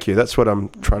 modelling. thank you. That's what I'm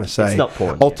trying to say. It's not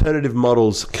porn. Alternative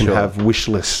models can Sure. have wish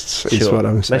lists. Is Sure. what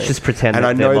I'm saying. Let's just pretend And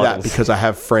that I they're know that models. because I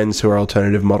have friends who are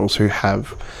alternative models who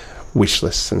have wish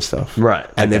lists and stuff. Right,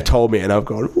 And okay. they've told me, and I've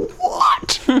gone,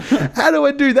 what? How do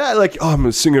I do that? Like, I'm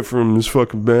a singer from this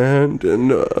fucking band,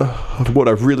 and what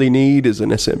I really need is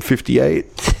an SM58.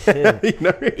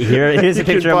 Here's a You picture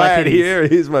can of my buy it titties. here.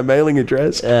 Here's my mailing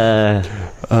address.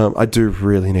 I do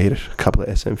really need a couple of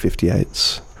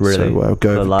SM58s. Really? So I'll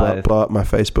go For over, live? blow up my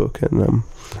Facebook, and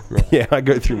yeah, I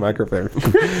go through microphone.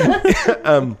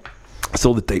 It's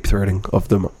all the deep throating of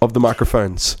the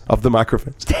microphones.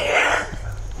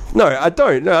 No, I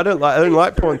don't. No, I don't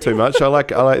like porn too much. I like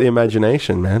the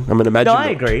imagination, man. I'm an No,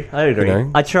 imaginator. I agree. You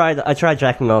know? I tried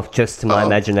jacking off just to my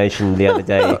imagination the other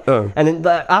day, and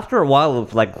then after a while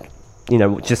of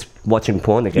just watching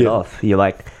porn to get off, you're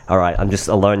like, all right, I'm just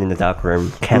alone in the dark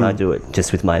room. Can I do it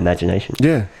just with my imagination?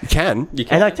 Yeah, you can.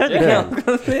 And I totally can.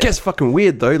 It gets fucking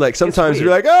weird though. Like sometimes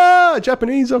weird. you're like,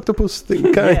 Japanese octopus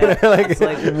thing. Yeah. Like, It's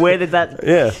like, where did that...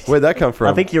 yeah, where'd that come from?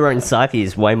 I think your own psyche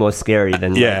is way more scary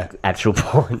than actual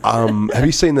porn. Have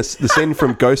you seen the scene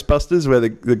from Ghostbusters where the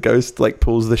ghost like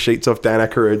pulls the sheets off Dan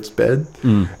Aykroyd's bed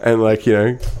and I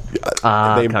can't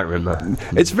remember.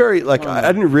 it's very like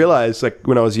I didn't realize like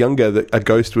when I was younger that a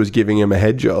ghost was giving him a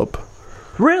head job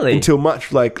Really? until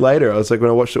much like later. I was like when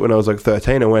I watched it when I was like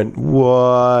 13, I went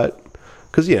what?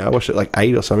 Because I watched it like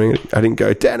 8 or something. I didn't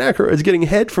go Dan Aykroyd's getting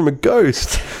head from a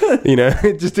ghost.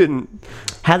 It just didn't.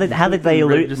 How did they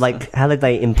how did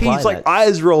they imply He's like that?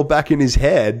 eyes roll back in his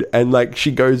head and like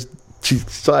she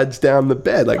slides down the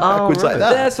bed like backwards like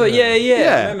that. That's what. Yeah.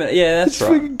 I remember. Yeah, that's It's a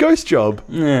freaking ghost job.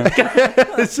 Yeah.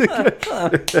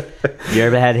 You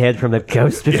ever had head from a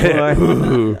ghost before?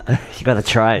 You gotta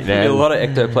try it, man. A lot of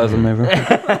ectoplasm over.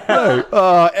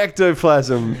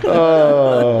 Ectoplasm.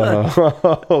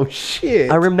 Oh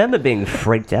shit. I remember being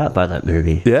freaked out by that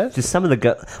movie. Yeah? Just some of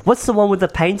the... What's the one with the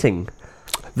painting?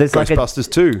 There's like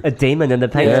Ghostbusters 2. a demon in the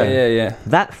painting. Yeah.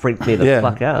 That freaked me the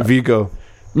fuck out. Vigo.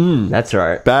 That's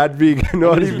right. Bad Vigo.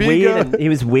 Naughty He was, Vigo. he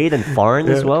was weird and foreign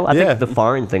as well. I Yeah. think the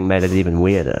foreign thing made it even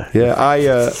weirder.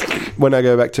 Yeah, when I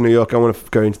go back to New York, I want to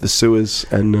go into the sewers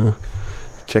and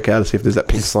check out and see if there's that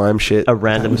pink slime shit. A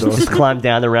random... Just climb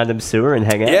down a random sewer and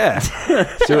hang out. Yeah.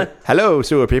 Hello,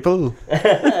 sewer people.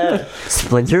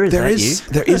 Splinter, is There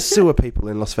that is sewer people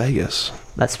in Las Vegas.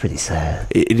 That's pretty sad.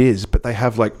 It is, but they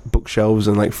have like bookshelves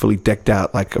and like fully decked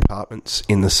out like apartments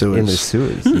in the sewers. In the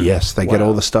sewers? Yes, they get Wow.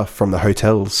 all the stuff from the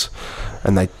hotels,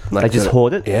 and they just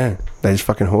hoard it? Yeah, they just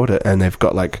fucking hoard it, and they've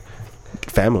got like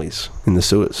families in the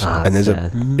sewers, and there's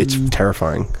sad. it's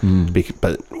terrifying.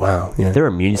 But wow, yeah, Their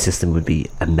immune system would be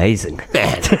amazing.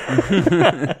 it's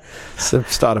the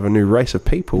start of a new race of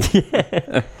people.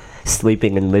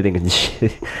 Sleeping and living in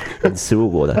in sewer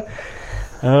water.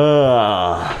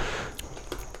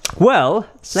 Well,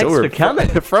 thanks for coming.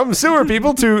 From sewer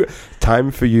people to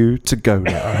time for you to go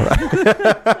now.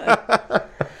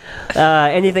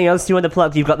 Anything else you want to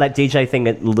plug? You've got that DJ thing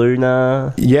at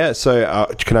Luna. Yeah, so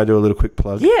can I do a little quick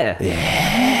plug? Yeah.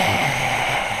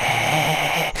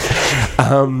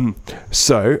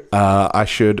 So I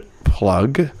should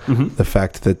plug the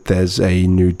fact that there's a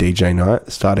new DJ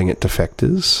night starting at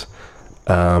Defectors.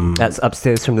 That's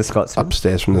upstairs from the Scotsman.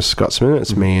 Upstairs from the Scotsman.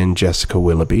 It's me and Jessica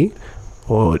Willoughby,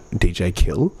 or DJ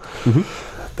Kill.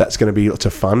 That's going to be lots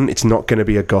of fun. It's not going to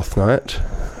be a goth night.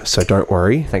 So don't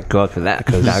worry. Thank God for that.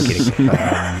 No, I'm kidding.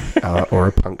 Or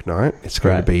a punk night. It's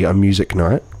going to be a music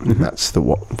night. That's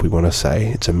what we want to say.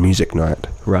 It's a music night.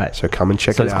 Right. So come and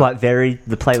check it out. So it's quite varied.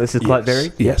 The playlist is quite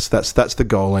varied. Yes, that's the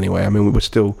goal anyway. I mean, we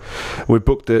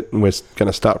booked it and we're going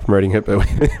to start promoting it, but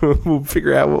we'll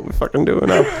figure out what we're fucking doing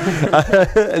now.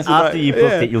 After you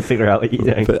booked it, you'll figure out what you're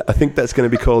doing. But I think that's going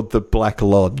to be called the Black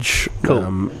Lodge.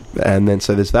 Cool. And then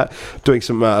so there's that. Doing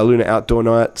some Luna outdoor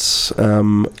nights.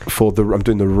 I'm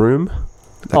doing the Room.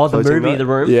 The movie, night. The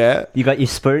Room. Yeah. You got your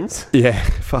spoons. Yeah.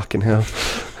 Fucking hell.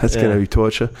 That's going to be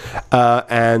torture.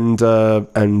 And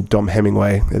Dom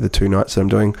Hemingway. They're the 2 nights that I'm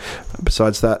doing.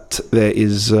 Besides that, there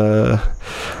is the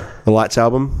Lights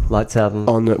album.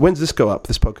 When's this go up?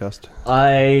 This podcast?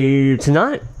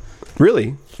 Tonight.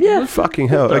 Really? Yeah. Fucking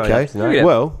hell. Okay. Yeah.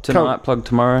 Well, tonight, plug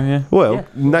tomorrow. Yeah. Well,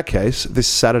 in that case, this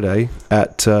Saturday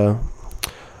at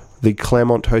the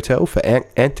Claremont Hotel for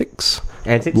Antics.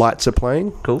 Lights are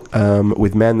playing. Cool.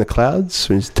 With Man the Clouds,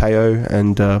 who's Teo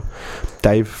and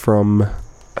Dave from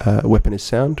Weapon is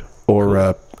Sound,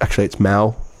 or actually it's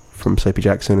Mal from Sleepy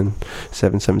Jackson and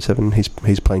 777.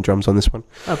 He's playing drums on this one.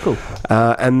 Oh, cool.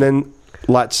 And then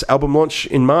Lights album launch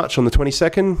in March on the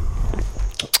 22nd.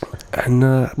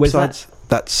 And besides,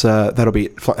 that'll be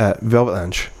at Velvet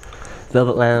Lounge.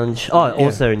 Velvet Lounge. Oh,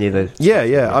 also near the...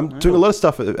 Yeah. I'm doing a lot of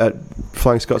stuff at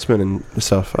Flying Scotsman and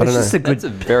stuff. I don't know. Just a good, That's a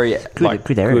very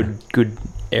good area. Good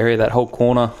area, that whole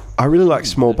corner. I really like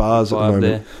small bars at the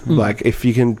moment. There. Like, if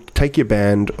you can take your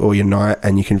band or your night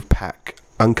and you can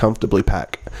uncomfortably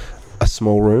pack a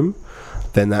small room,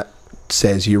 then that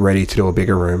says you're ready to do a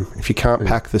bigger room. If you can't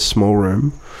pack the small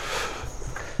room,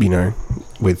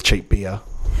 with cheap beer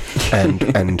and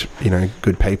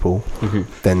good people,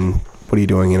 then what are you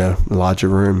doing in a larger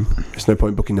room? There's no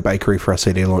point booking the bakery for our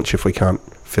CD launch if we can't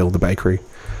fill the bakery.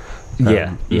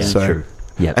 True.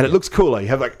 Yeah, and it looks cool. Like, you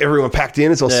have everyone packed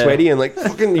in. It's all sweaty and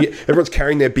fucking. Everyone's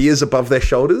carrying their beers above their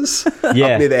shoulders, up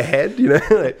near their head.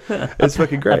 It's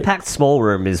fucking great. A packed small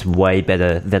room is way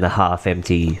better than a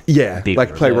half-empty. Yeah, big like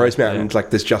room. play Rose Mountain. Like,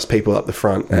 there's just people up the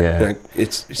front. And,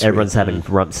 it's everyone's having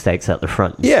rump steaks out the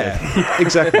front. Yeah,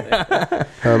 exactly.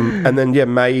 And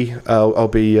then May, I'll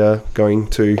be going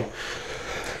to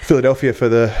Philadelphia for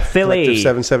the Philly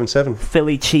 777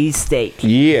 Philly cheesesteak.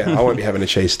 Yeah, I won't be having a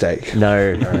cheesesteak.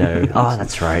 No. Oh,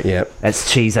 that's right. Yeah,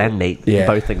 that's cheese and meat. Yeah,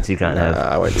 both things you can't have.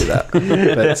 I won't do that.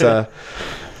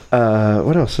 But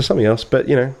what else? There's something else. But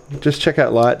just check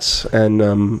out Lights and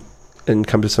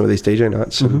come to some of these DJ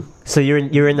nights. So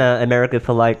you're in America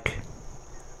for like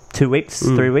 2 weeks,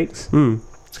 3 weeks.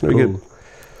 It's gonna be good.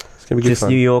 Just fun.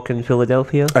 New York and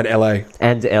Philadelphia and LA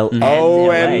and LA.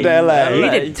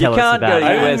 You didn't tell us about it.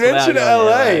 I didn't mention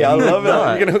LA. I love it.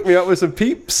 You're gonna hook me up with some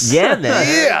peeps. Yeah, man.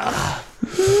 Yeah.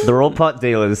 They're all pot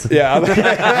dealers. Yeah.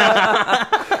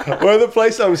 Well, the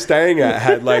place I'm staying at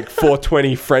had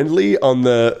 420 friendly on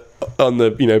the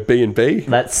B&B.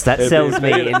 That sells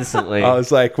me instantly. I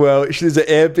was like, well, there's an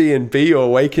Airbnb or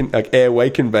Air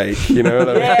Wake and Bake, What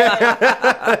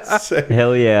I mean? So,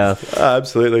 hell yeah.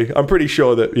 Absolutely. I'm pretty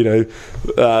sure that,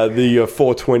 the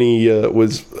 420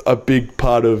 was a big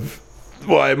part of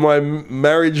why my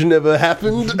marriage never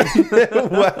happened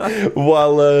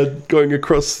while going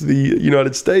across the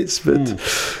United States.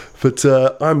 But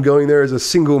I'm going there as a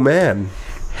single man.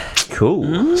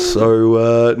 Cool.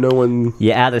 So no one...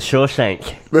 You're out of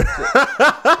Shawshank.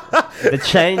 The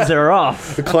chains are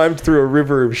off. I climbed through a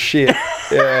river of shit.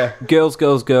 Yeah.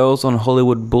 Girls on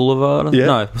Hollywood Boulevard. Yeah.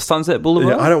 No, Sunset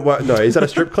Boulevard. Yeah, I don't. No, is that a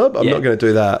strip club? I'm not going to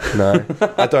do that. No,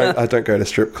 I don't go to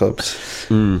strip clubs.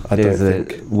 I don't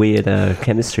think. Weird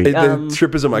chemistry. The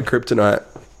strippers are my kryptonite.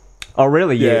 Oh,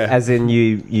 really? Yeah. As in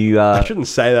you. I shouldn't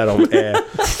say that on air.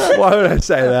 Why would I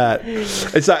say that?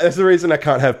 It's that's the reason I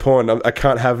can't have porn. I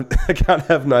can't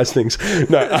have nice things.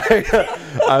 No,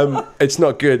 it's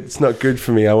not good. It's not good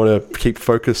for me. I want to keep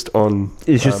focused on.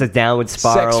 It's just a downward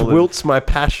spiral. Sex wilts my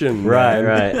passion. Right,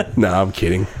 man. right. No, I'm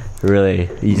kidding. Really,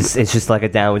 it's just like a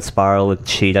downward spiral of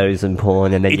Cheetos and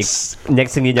porn, and then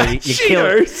next thing you know, you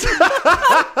kill.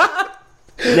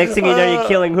 Next thing you know, you're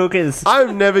killing hookers.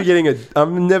 I'm never going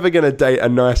to date a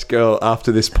nice girl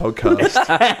after this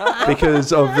podcast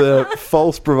because of the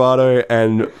false bravado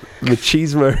and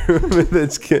machismo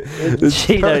that's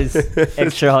Cheetos,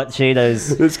 extra hot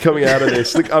Cheetos that's coming out of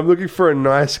this. Look, I'm looking for a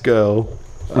nice girl.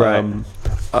 Right.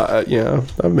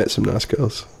 I've met some nice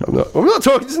girls. I'm not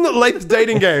talking. This is not Laith's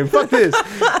dating game. Fuck this.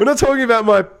 We're not talking about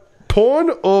my porn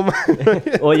or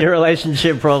my or your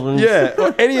relationship problems. Yeah,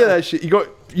 or any of that shit.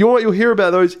 You'll hear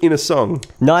about those in a song.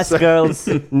 Nice girls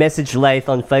message Laith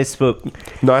on Facebook.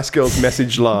 Nice girls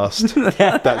message last.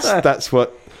 That's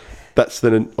what That's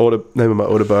the name of my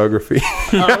autobiography.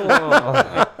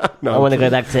 I want to go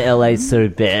back to LA so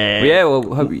bad. Yeah,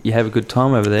 well, hope you have a good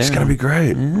time over there. It's going to be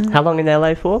great. How long in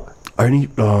LA for? Only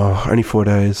 4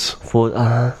 days. That's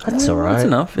all right. That's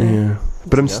enough. Yeah.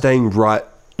 But I'm staying right.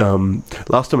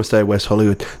 Last time I stayed at West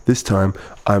Hollywood. This time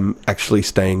I'm actually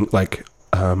staying like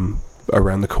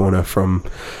around the corner from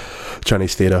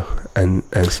Chinese theatre and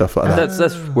stuff like that.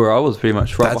 That's where I was pretty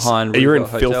much behind. You're in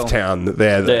Roosevelt Filth Hotel. Town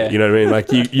there. You know what I mean?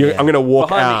 Like I'm going to walk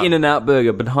behind out. the In-N-Out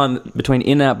Burger, between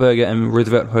In-N-Out Burger and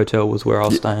Roosevelt Hotel was where I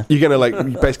was staying. You're going to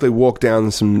like basically walk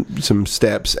down some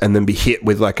steps and then be hit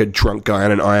with like a drunk guy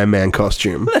in an Iron Man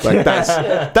costume. Like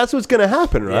that's what's going to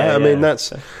happen, right? Yeah, I mean,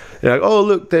 that's... You're like, oh,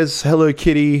 look, there's Hello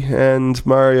Kitty and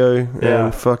Mario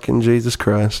and fucking Jesus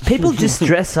Christ. People just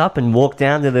dress up and walk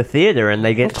down to the theatre and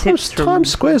they get tips from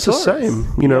Times Square's the tourists. same.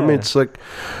 You know, I mean, it's like...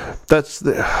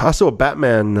 I saw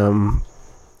Batman,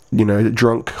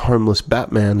 drunk, homeless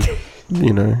Batman,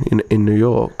 in New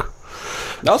York.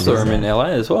 I saw him in LA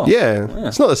as well. Yeah,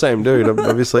 it's not the same dude,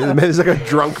 obviously. There's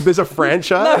like there's a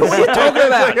franchise. No, what are you talking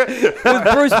about? It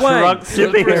was Bruce Wayne. Drunk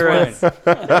superheroes.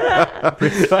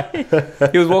 Bruce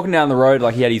Wayne. He was walking down the road,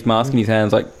 like he had his mask in his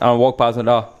hands. Like I walked past and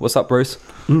what's up, Bruce?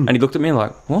 And he looked at me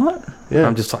like, what? Yeah.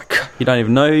 I'm just like, you don't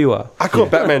even know who you are. I caught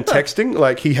Batman texting.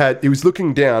 Like he was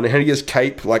looking down and had his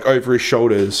cape like over his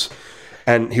shoulders,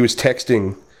 and he was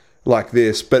texting like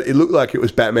this, but it looked like it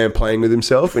was Batman playing with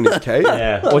himself in his cape.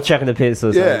 Or checking the piss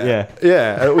or something.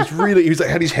 Yeah. And it was really, he was like,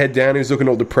 had his head down, he was looking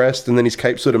all depressed, and then his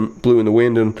cape sort of blew in the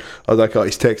wind, and I was like, oh,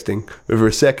 he's texting. But for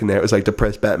a second there, it was like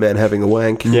depressed Batman having a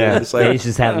wank. Yeah, It's like, he's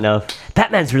just had enough.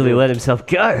 Batman's really let himself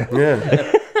go.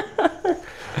 yeah.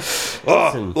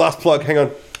 Last plug, hang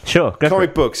on. Sure, go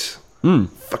Comic books.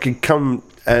 Fucking come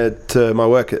to my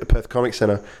work at the Perth Comic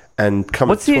Centre and come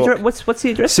What's and the talk. address? What's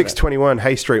the address? 621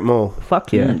 Hay Street Mall.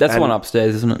 Fuck yeah. That's the one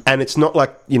upstairs, isn't it? And it's not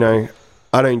like, I'm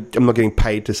not getting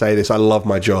paid to say this. I love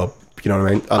my job. You know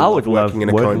what I mean? I would love working in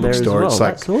a working comic book there as store. well. It's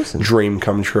like That's awesome. dream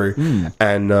come true.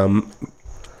 And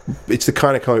it's the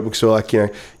kind of comic book store like,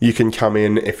 you can come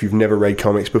in if you've never read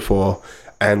comics before,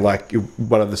 and like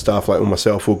one of the staff, like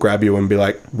myself, will grab you and be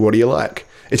like, what do you like?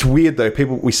 It's weird though.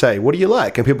 We say, what do you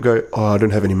like? And people go, oh, I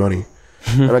don't have any money.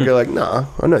 And I go like, nah,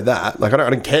 I know that. Like, I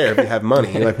don't care if you have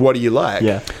money. Like, what do you like?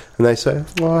 Yeah. And they say,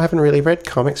 well, I haven't really read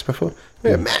comics before.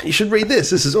 Yeah, man, you should read this.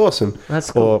 This is awesome.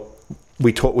 That's cool. Or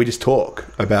we just talk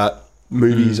about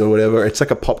movies or whatever. It's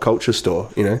like a pop culture store,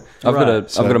 I've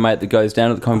got a mate that goes down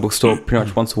to the comic book store pretty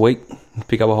much once a week,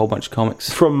 pick up a whole bunch of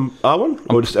comics. From our one?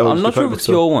 Or just, I'm not sure if it's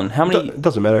your one. How many? It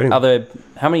doesn't matter anyway.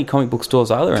 How many comic book stores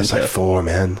are there? There's like 4,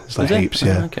 man. There's like heaps,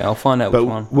 yeah. Okay, I'll find out But which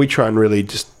one. we try and really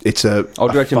I'll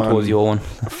direct him towards your one.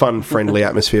 fun, friendly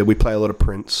atmosphere. We play a lot of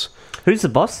Prince. Who's the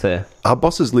boss there? Our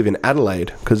bosses live in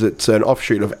Adelaide because it's an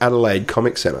offshoot of Adelaide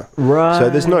Comic Centre. Right. So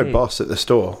there's no boss at the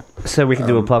store. So we can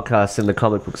do a podcast in the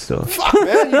comic book store. Fuck,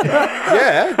 man.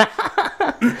 Yeah.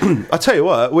 I'll tell you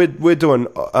what, we're doing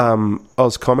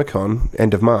Oz Comic Con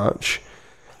end of March.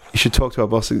 You should talk to our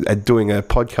boss at doing a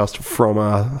podcast from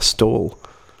our stall.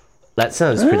 That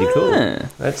sounds pretty cool.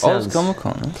 That sounds Oz Comic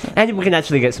Con. Okay. And we can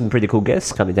actually get some pretty cool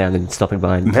guests coming down and stopping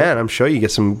by. And Man, I'm sure you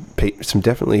get some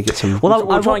definitely get some. Well,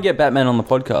 We'll try and get Batman on the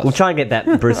podcast. we'll try and get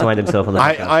that Bruce Wayne himself on the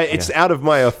podcast. It's out of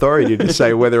my authority to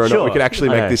say whether or not we could actually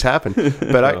make this happen.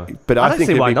 But I don't think see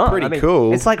it'd why be not. pretty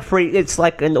cool. It's like free. It's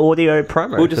like an audio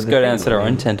promo. We'll just go down and set our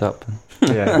own tent up.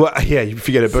 Yeah. Well, yeah, you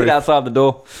forget Sit about it. outside the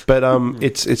door. But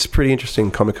it's pretty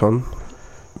interesting, Comic Con.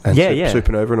 And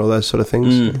Supernova and all those sort of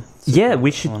things. Yeah,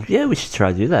 we should. Yeah, we should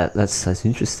try to do that. That's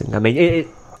interesting. I mean,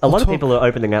 a lot of people are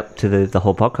opening up to the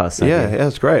whole podcast. Yeah,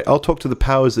 that's great. I'll talk to the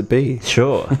powers that be.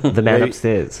 Sure, the man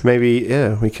upstairs. Maybe,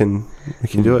 we can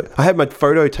do it. I had my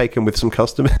photo taken with some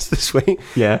customers this week.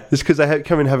 Yeah, just because I had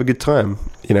come and have a good time,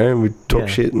 and we talk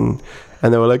shit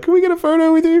and they were like, can we get a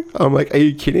photo with you? I'm like, are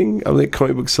you kidding? I'm like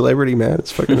comic book celebrity, man.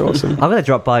 It's fucking awesome. I'm going to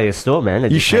drop by your store, man.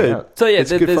 You should. So yeah,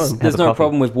 It's good fun. there's no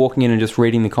problem with walking in and just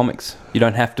reading the comics. You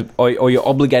don't have to, or you're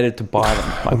obligated to buy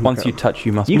them. Like once you touch,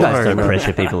 you must. You buy guys them. don't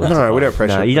pressure people. No, we don't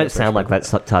pressure. No, you don't sound like that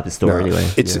type of store anyway.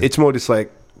 It's more just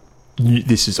like,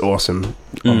 this is awesome.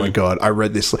 Oh my God, I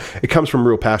read this. It comes from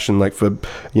real passion. Like for,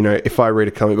 if I read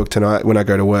a comic book tonight, when I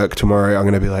go to work tomorrow, I'm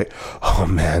going to be like, oh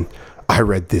man, I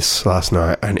read this last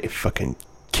night and it fucking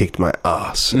kicked my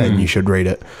ass and you should read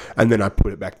it. And then I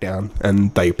put it back down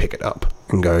and they pick it up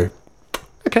and go,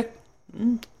 okay,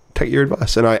 take your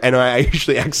advice. And I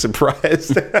usually act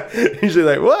surprised. Usually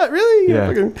like, what, really? Yeah.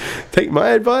 Fucking take my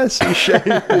advice? You shame.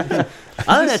 I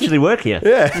don't actually work here.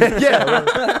 Yeah,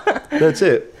 well, that's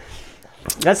it.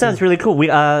 That sounds really cool.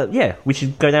 We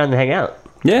should go down and hang out.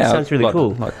 Yeah, sounds really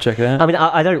cool. Like check it out. I mean,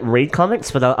 I don't read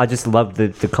comics, but I just love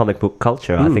the comic book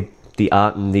culture. I think the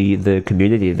art and the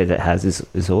community that it has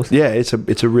is awesome. Yeah, it's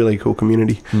a really cool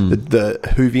community. The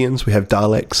Whovians, we have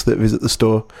Daleks that visit the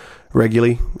store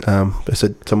regularly. They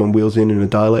said someone wheels in a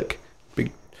Dalek.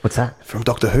 What's that? From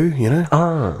Doctor Who, you know?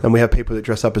 Oh. And we have people that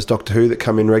dress up as Doctor Who that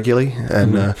come in regularly.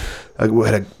 And we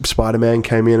had a Spider-Man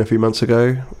came in a few months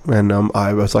ago, and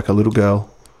I was like a little girl.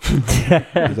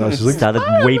 I was just like,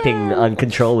 started weeping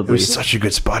uncontrollably. It was such a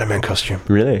good Spider-Man costume.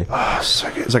 Really? Oh,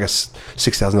 so good. It's like a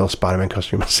 $6,000 Spider-Man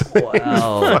costume.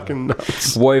 Wow. Fucking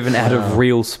nuts. Woven out of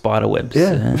real spider webs.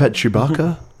 Yeah. We've had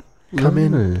Chewbacca come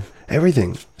in.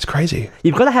 Everything. It's crazy.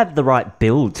 You've got to have the right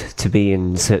build to be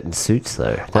in certain suits,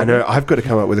 though. I know. I've got to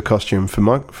come up with a costume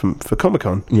for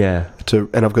Comic-Con. Yeah.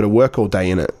 And I've got to work all day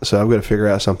in it. So I've got to figure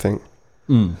out something.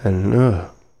 And I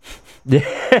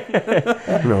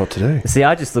don't know what to do. See,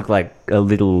 I just look like a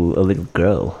little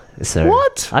girl. So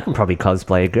What? I can probably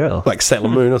cosplay a girl. Like Sailor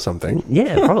Moon or something.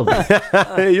 Yeah, probably.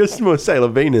 You're more Sailor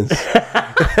Venus.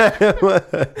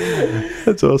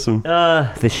 That's awesome.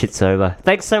 This shit's over.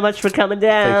 Thanks so much for coming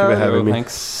down. Thank you for having me.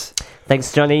 Thanks.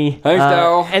 Thanks, Johnny. Thanks,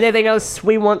 Daryl. Anything else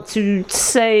we want to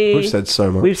say? We've said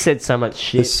so much. We've said so much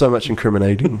shit. There's so much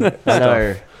incriminating. I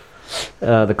know.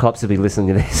 The cops will be listening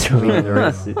to this. We'll get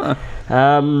arrested.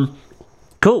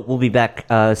 Cool. We'll be back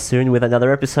soon with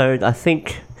another episode. I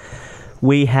think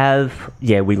we have...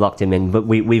 Yeah, we locked him in, but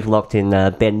we've locked in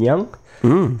Ben Young,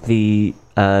 the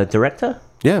director.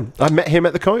 Yeah, I met him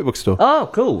at the comic book store. Oh,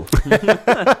 cool.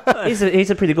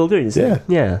 he's a pretty cool dude, isn't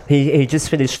he? Yeah. He just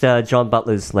finished John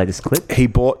Butler's latest clip. He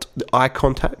bought eye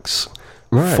contacts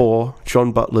for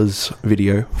John Butler's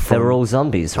video. They were all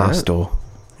zombies, right? Our store.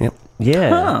 Yep. Yeah.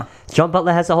 Huh. John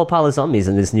Butler has a whole pile of zombies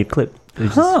in this new clip,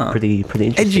 which is pretty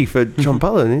interesting. Edgy for John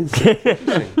Butler.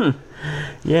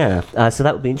 Yeah. So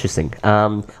that would be interesting.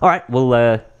 All right,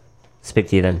 we'll speak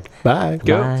to you then. Bye.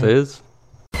 Go. Bye. Cheers.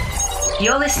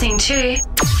 You're listening to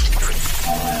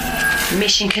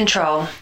Mission Control.